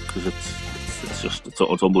Wembley, because it's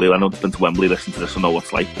unbelievable. I know I've been to Wembley, listen to this, I know what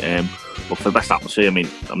it's like. But for the best atmosphere, I mean,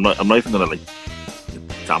 I'm not even going to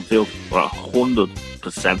it's Anfield. We're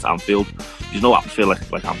 100% Anfield. There's no atmosphere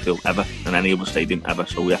like Anfield ever, in any other stadium ever.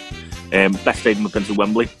 So yeah, Best stadium I've been to,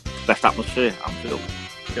 Wembley. Best atmosphere, Anfield.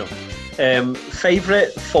 Cool.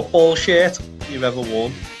 Favourite football shirt you've ever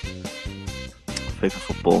worn? Favourite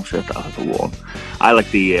football shirt that I've ever worn? I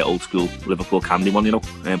like the old school Liverpool candy one,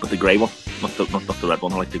 but the grey one, not the red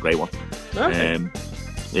one. I like the grey one. Okay.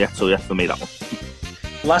 For me that one.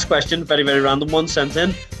 Last question, very very random one sent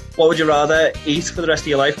in. What would you rather eat for the rest of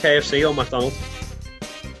your life, KFC or McDonald's?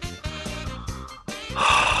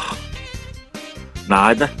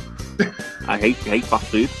 Neither. I hate fast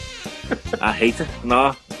food. I hate it.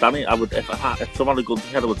 No, Danny, I would if someone had a good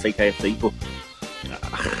head, I would say KFC, but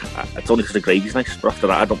it's only because the gravy's nice. But after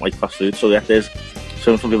that, I don't like fast food. So there's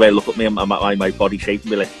some people may look at me and my body shape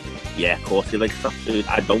and be like, "Yeah, of course you like fast food."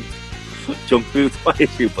 I don't. Junk food, my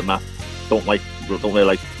issue, but nah, don't really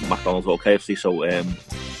like McDonald's or KFC. So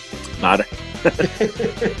neither.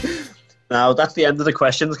 Now that's the end of the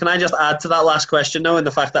questions. Can I just add to that last question now, in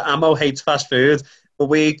the fact that Ammo hates fast food? But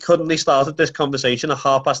we currently started this conversation at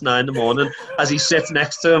 9:30 in the morning as he sits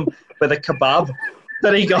next to him with a kebab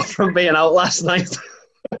that he got from being out last night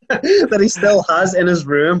that he still has in his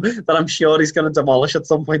room that I'm sure he's going to demolish at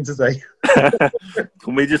some point today.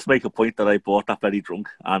 Can we just make a point that I bought that very drunk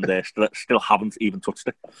and still haven't even touched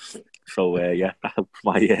it? So that helps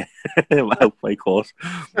my cause.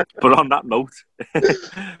 But on that note,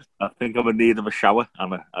 I think I'm in need of a shower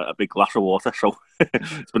and a big glass of water. So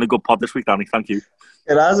it's been a good pod this week, Danny. Thank you.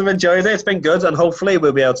 It has. I've enjoyed it. It's been good, and hopefully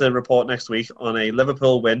we'll be able to report next week on a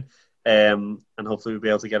Liverpool win. And hopefully we'll be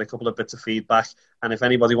able to get a couple of bits of feedback. And if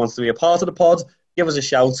anybody wants to be a part of the pod, give us a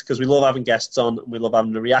shout, because we love having guests on and we love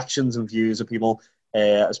having the reactions and views of people,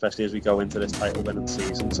 especially as we go into this title winning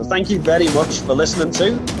season. So thank you very much for listening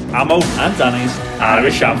to Ammo and Danny's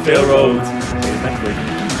Irish Anfield Road. See you next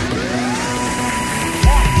week.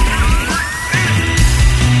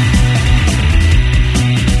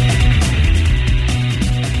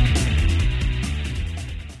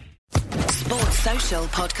 Social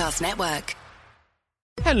Podcast Network.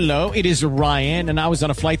 Hello, it is Ryan, and I was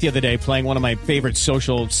on a flight the other day playing one of my favorite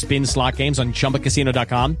social spin slot games on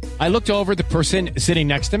ChumbaCasino.com. I looked over at the person sitting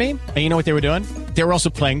next to me, and you know what they were doing? They were also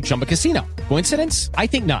playing Chumba Casino. Coincidence? I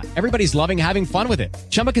think not. Everybody's loving having fun with it.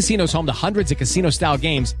 Chumba Casino is home to hundreds of casino-style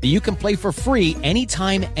games that you can play for free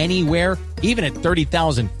anytime, anywhere, even at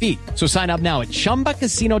 30,000 feet. So sign up now at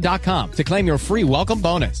ChumbaCasino.com to claim your free welcome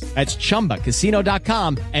bonus. That's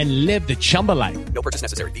ChumbaCasino.com and live the Chumba life. No purchase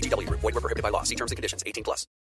necessary. VGW. Void where prohibited by law. See terms and conditions. 18+.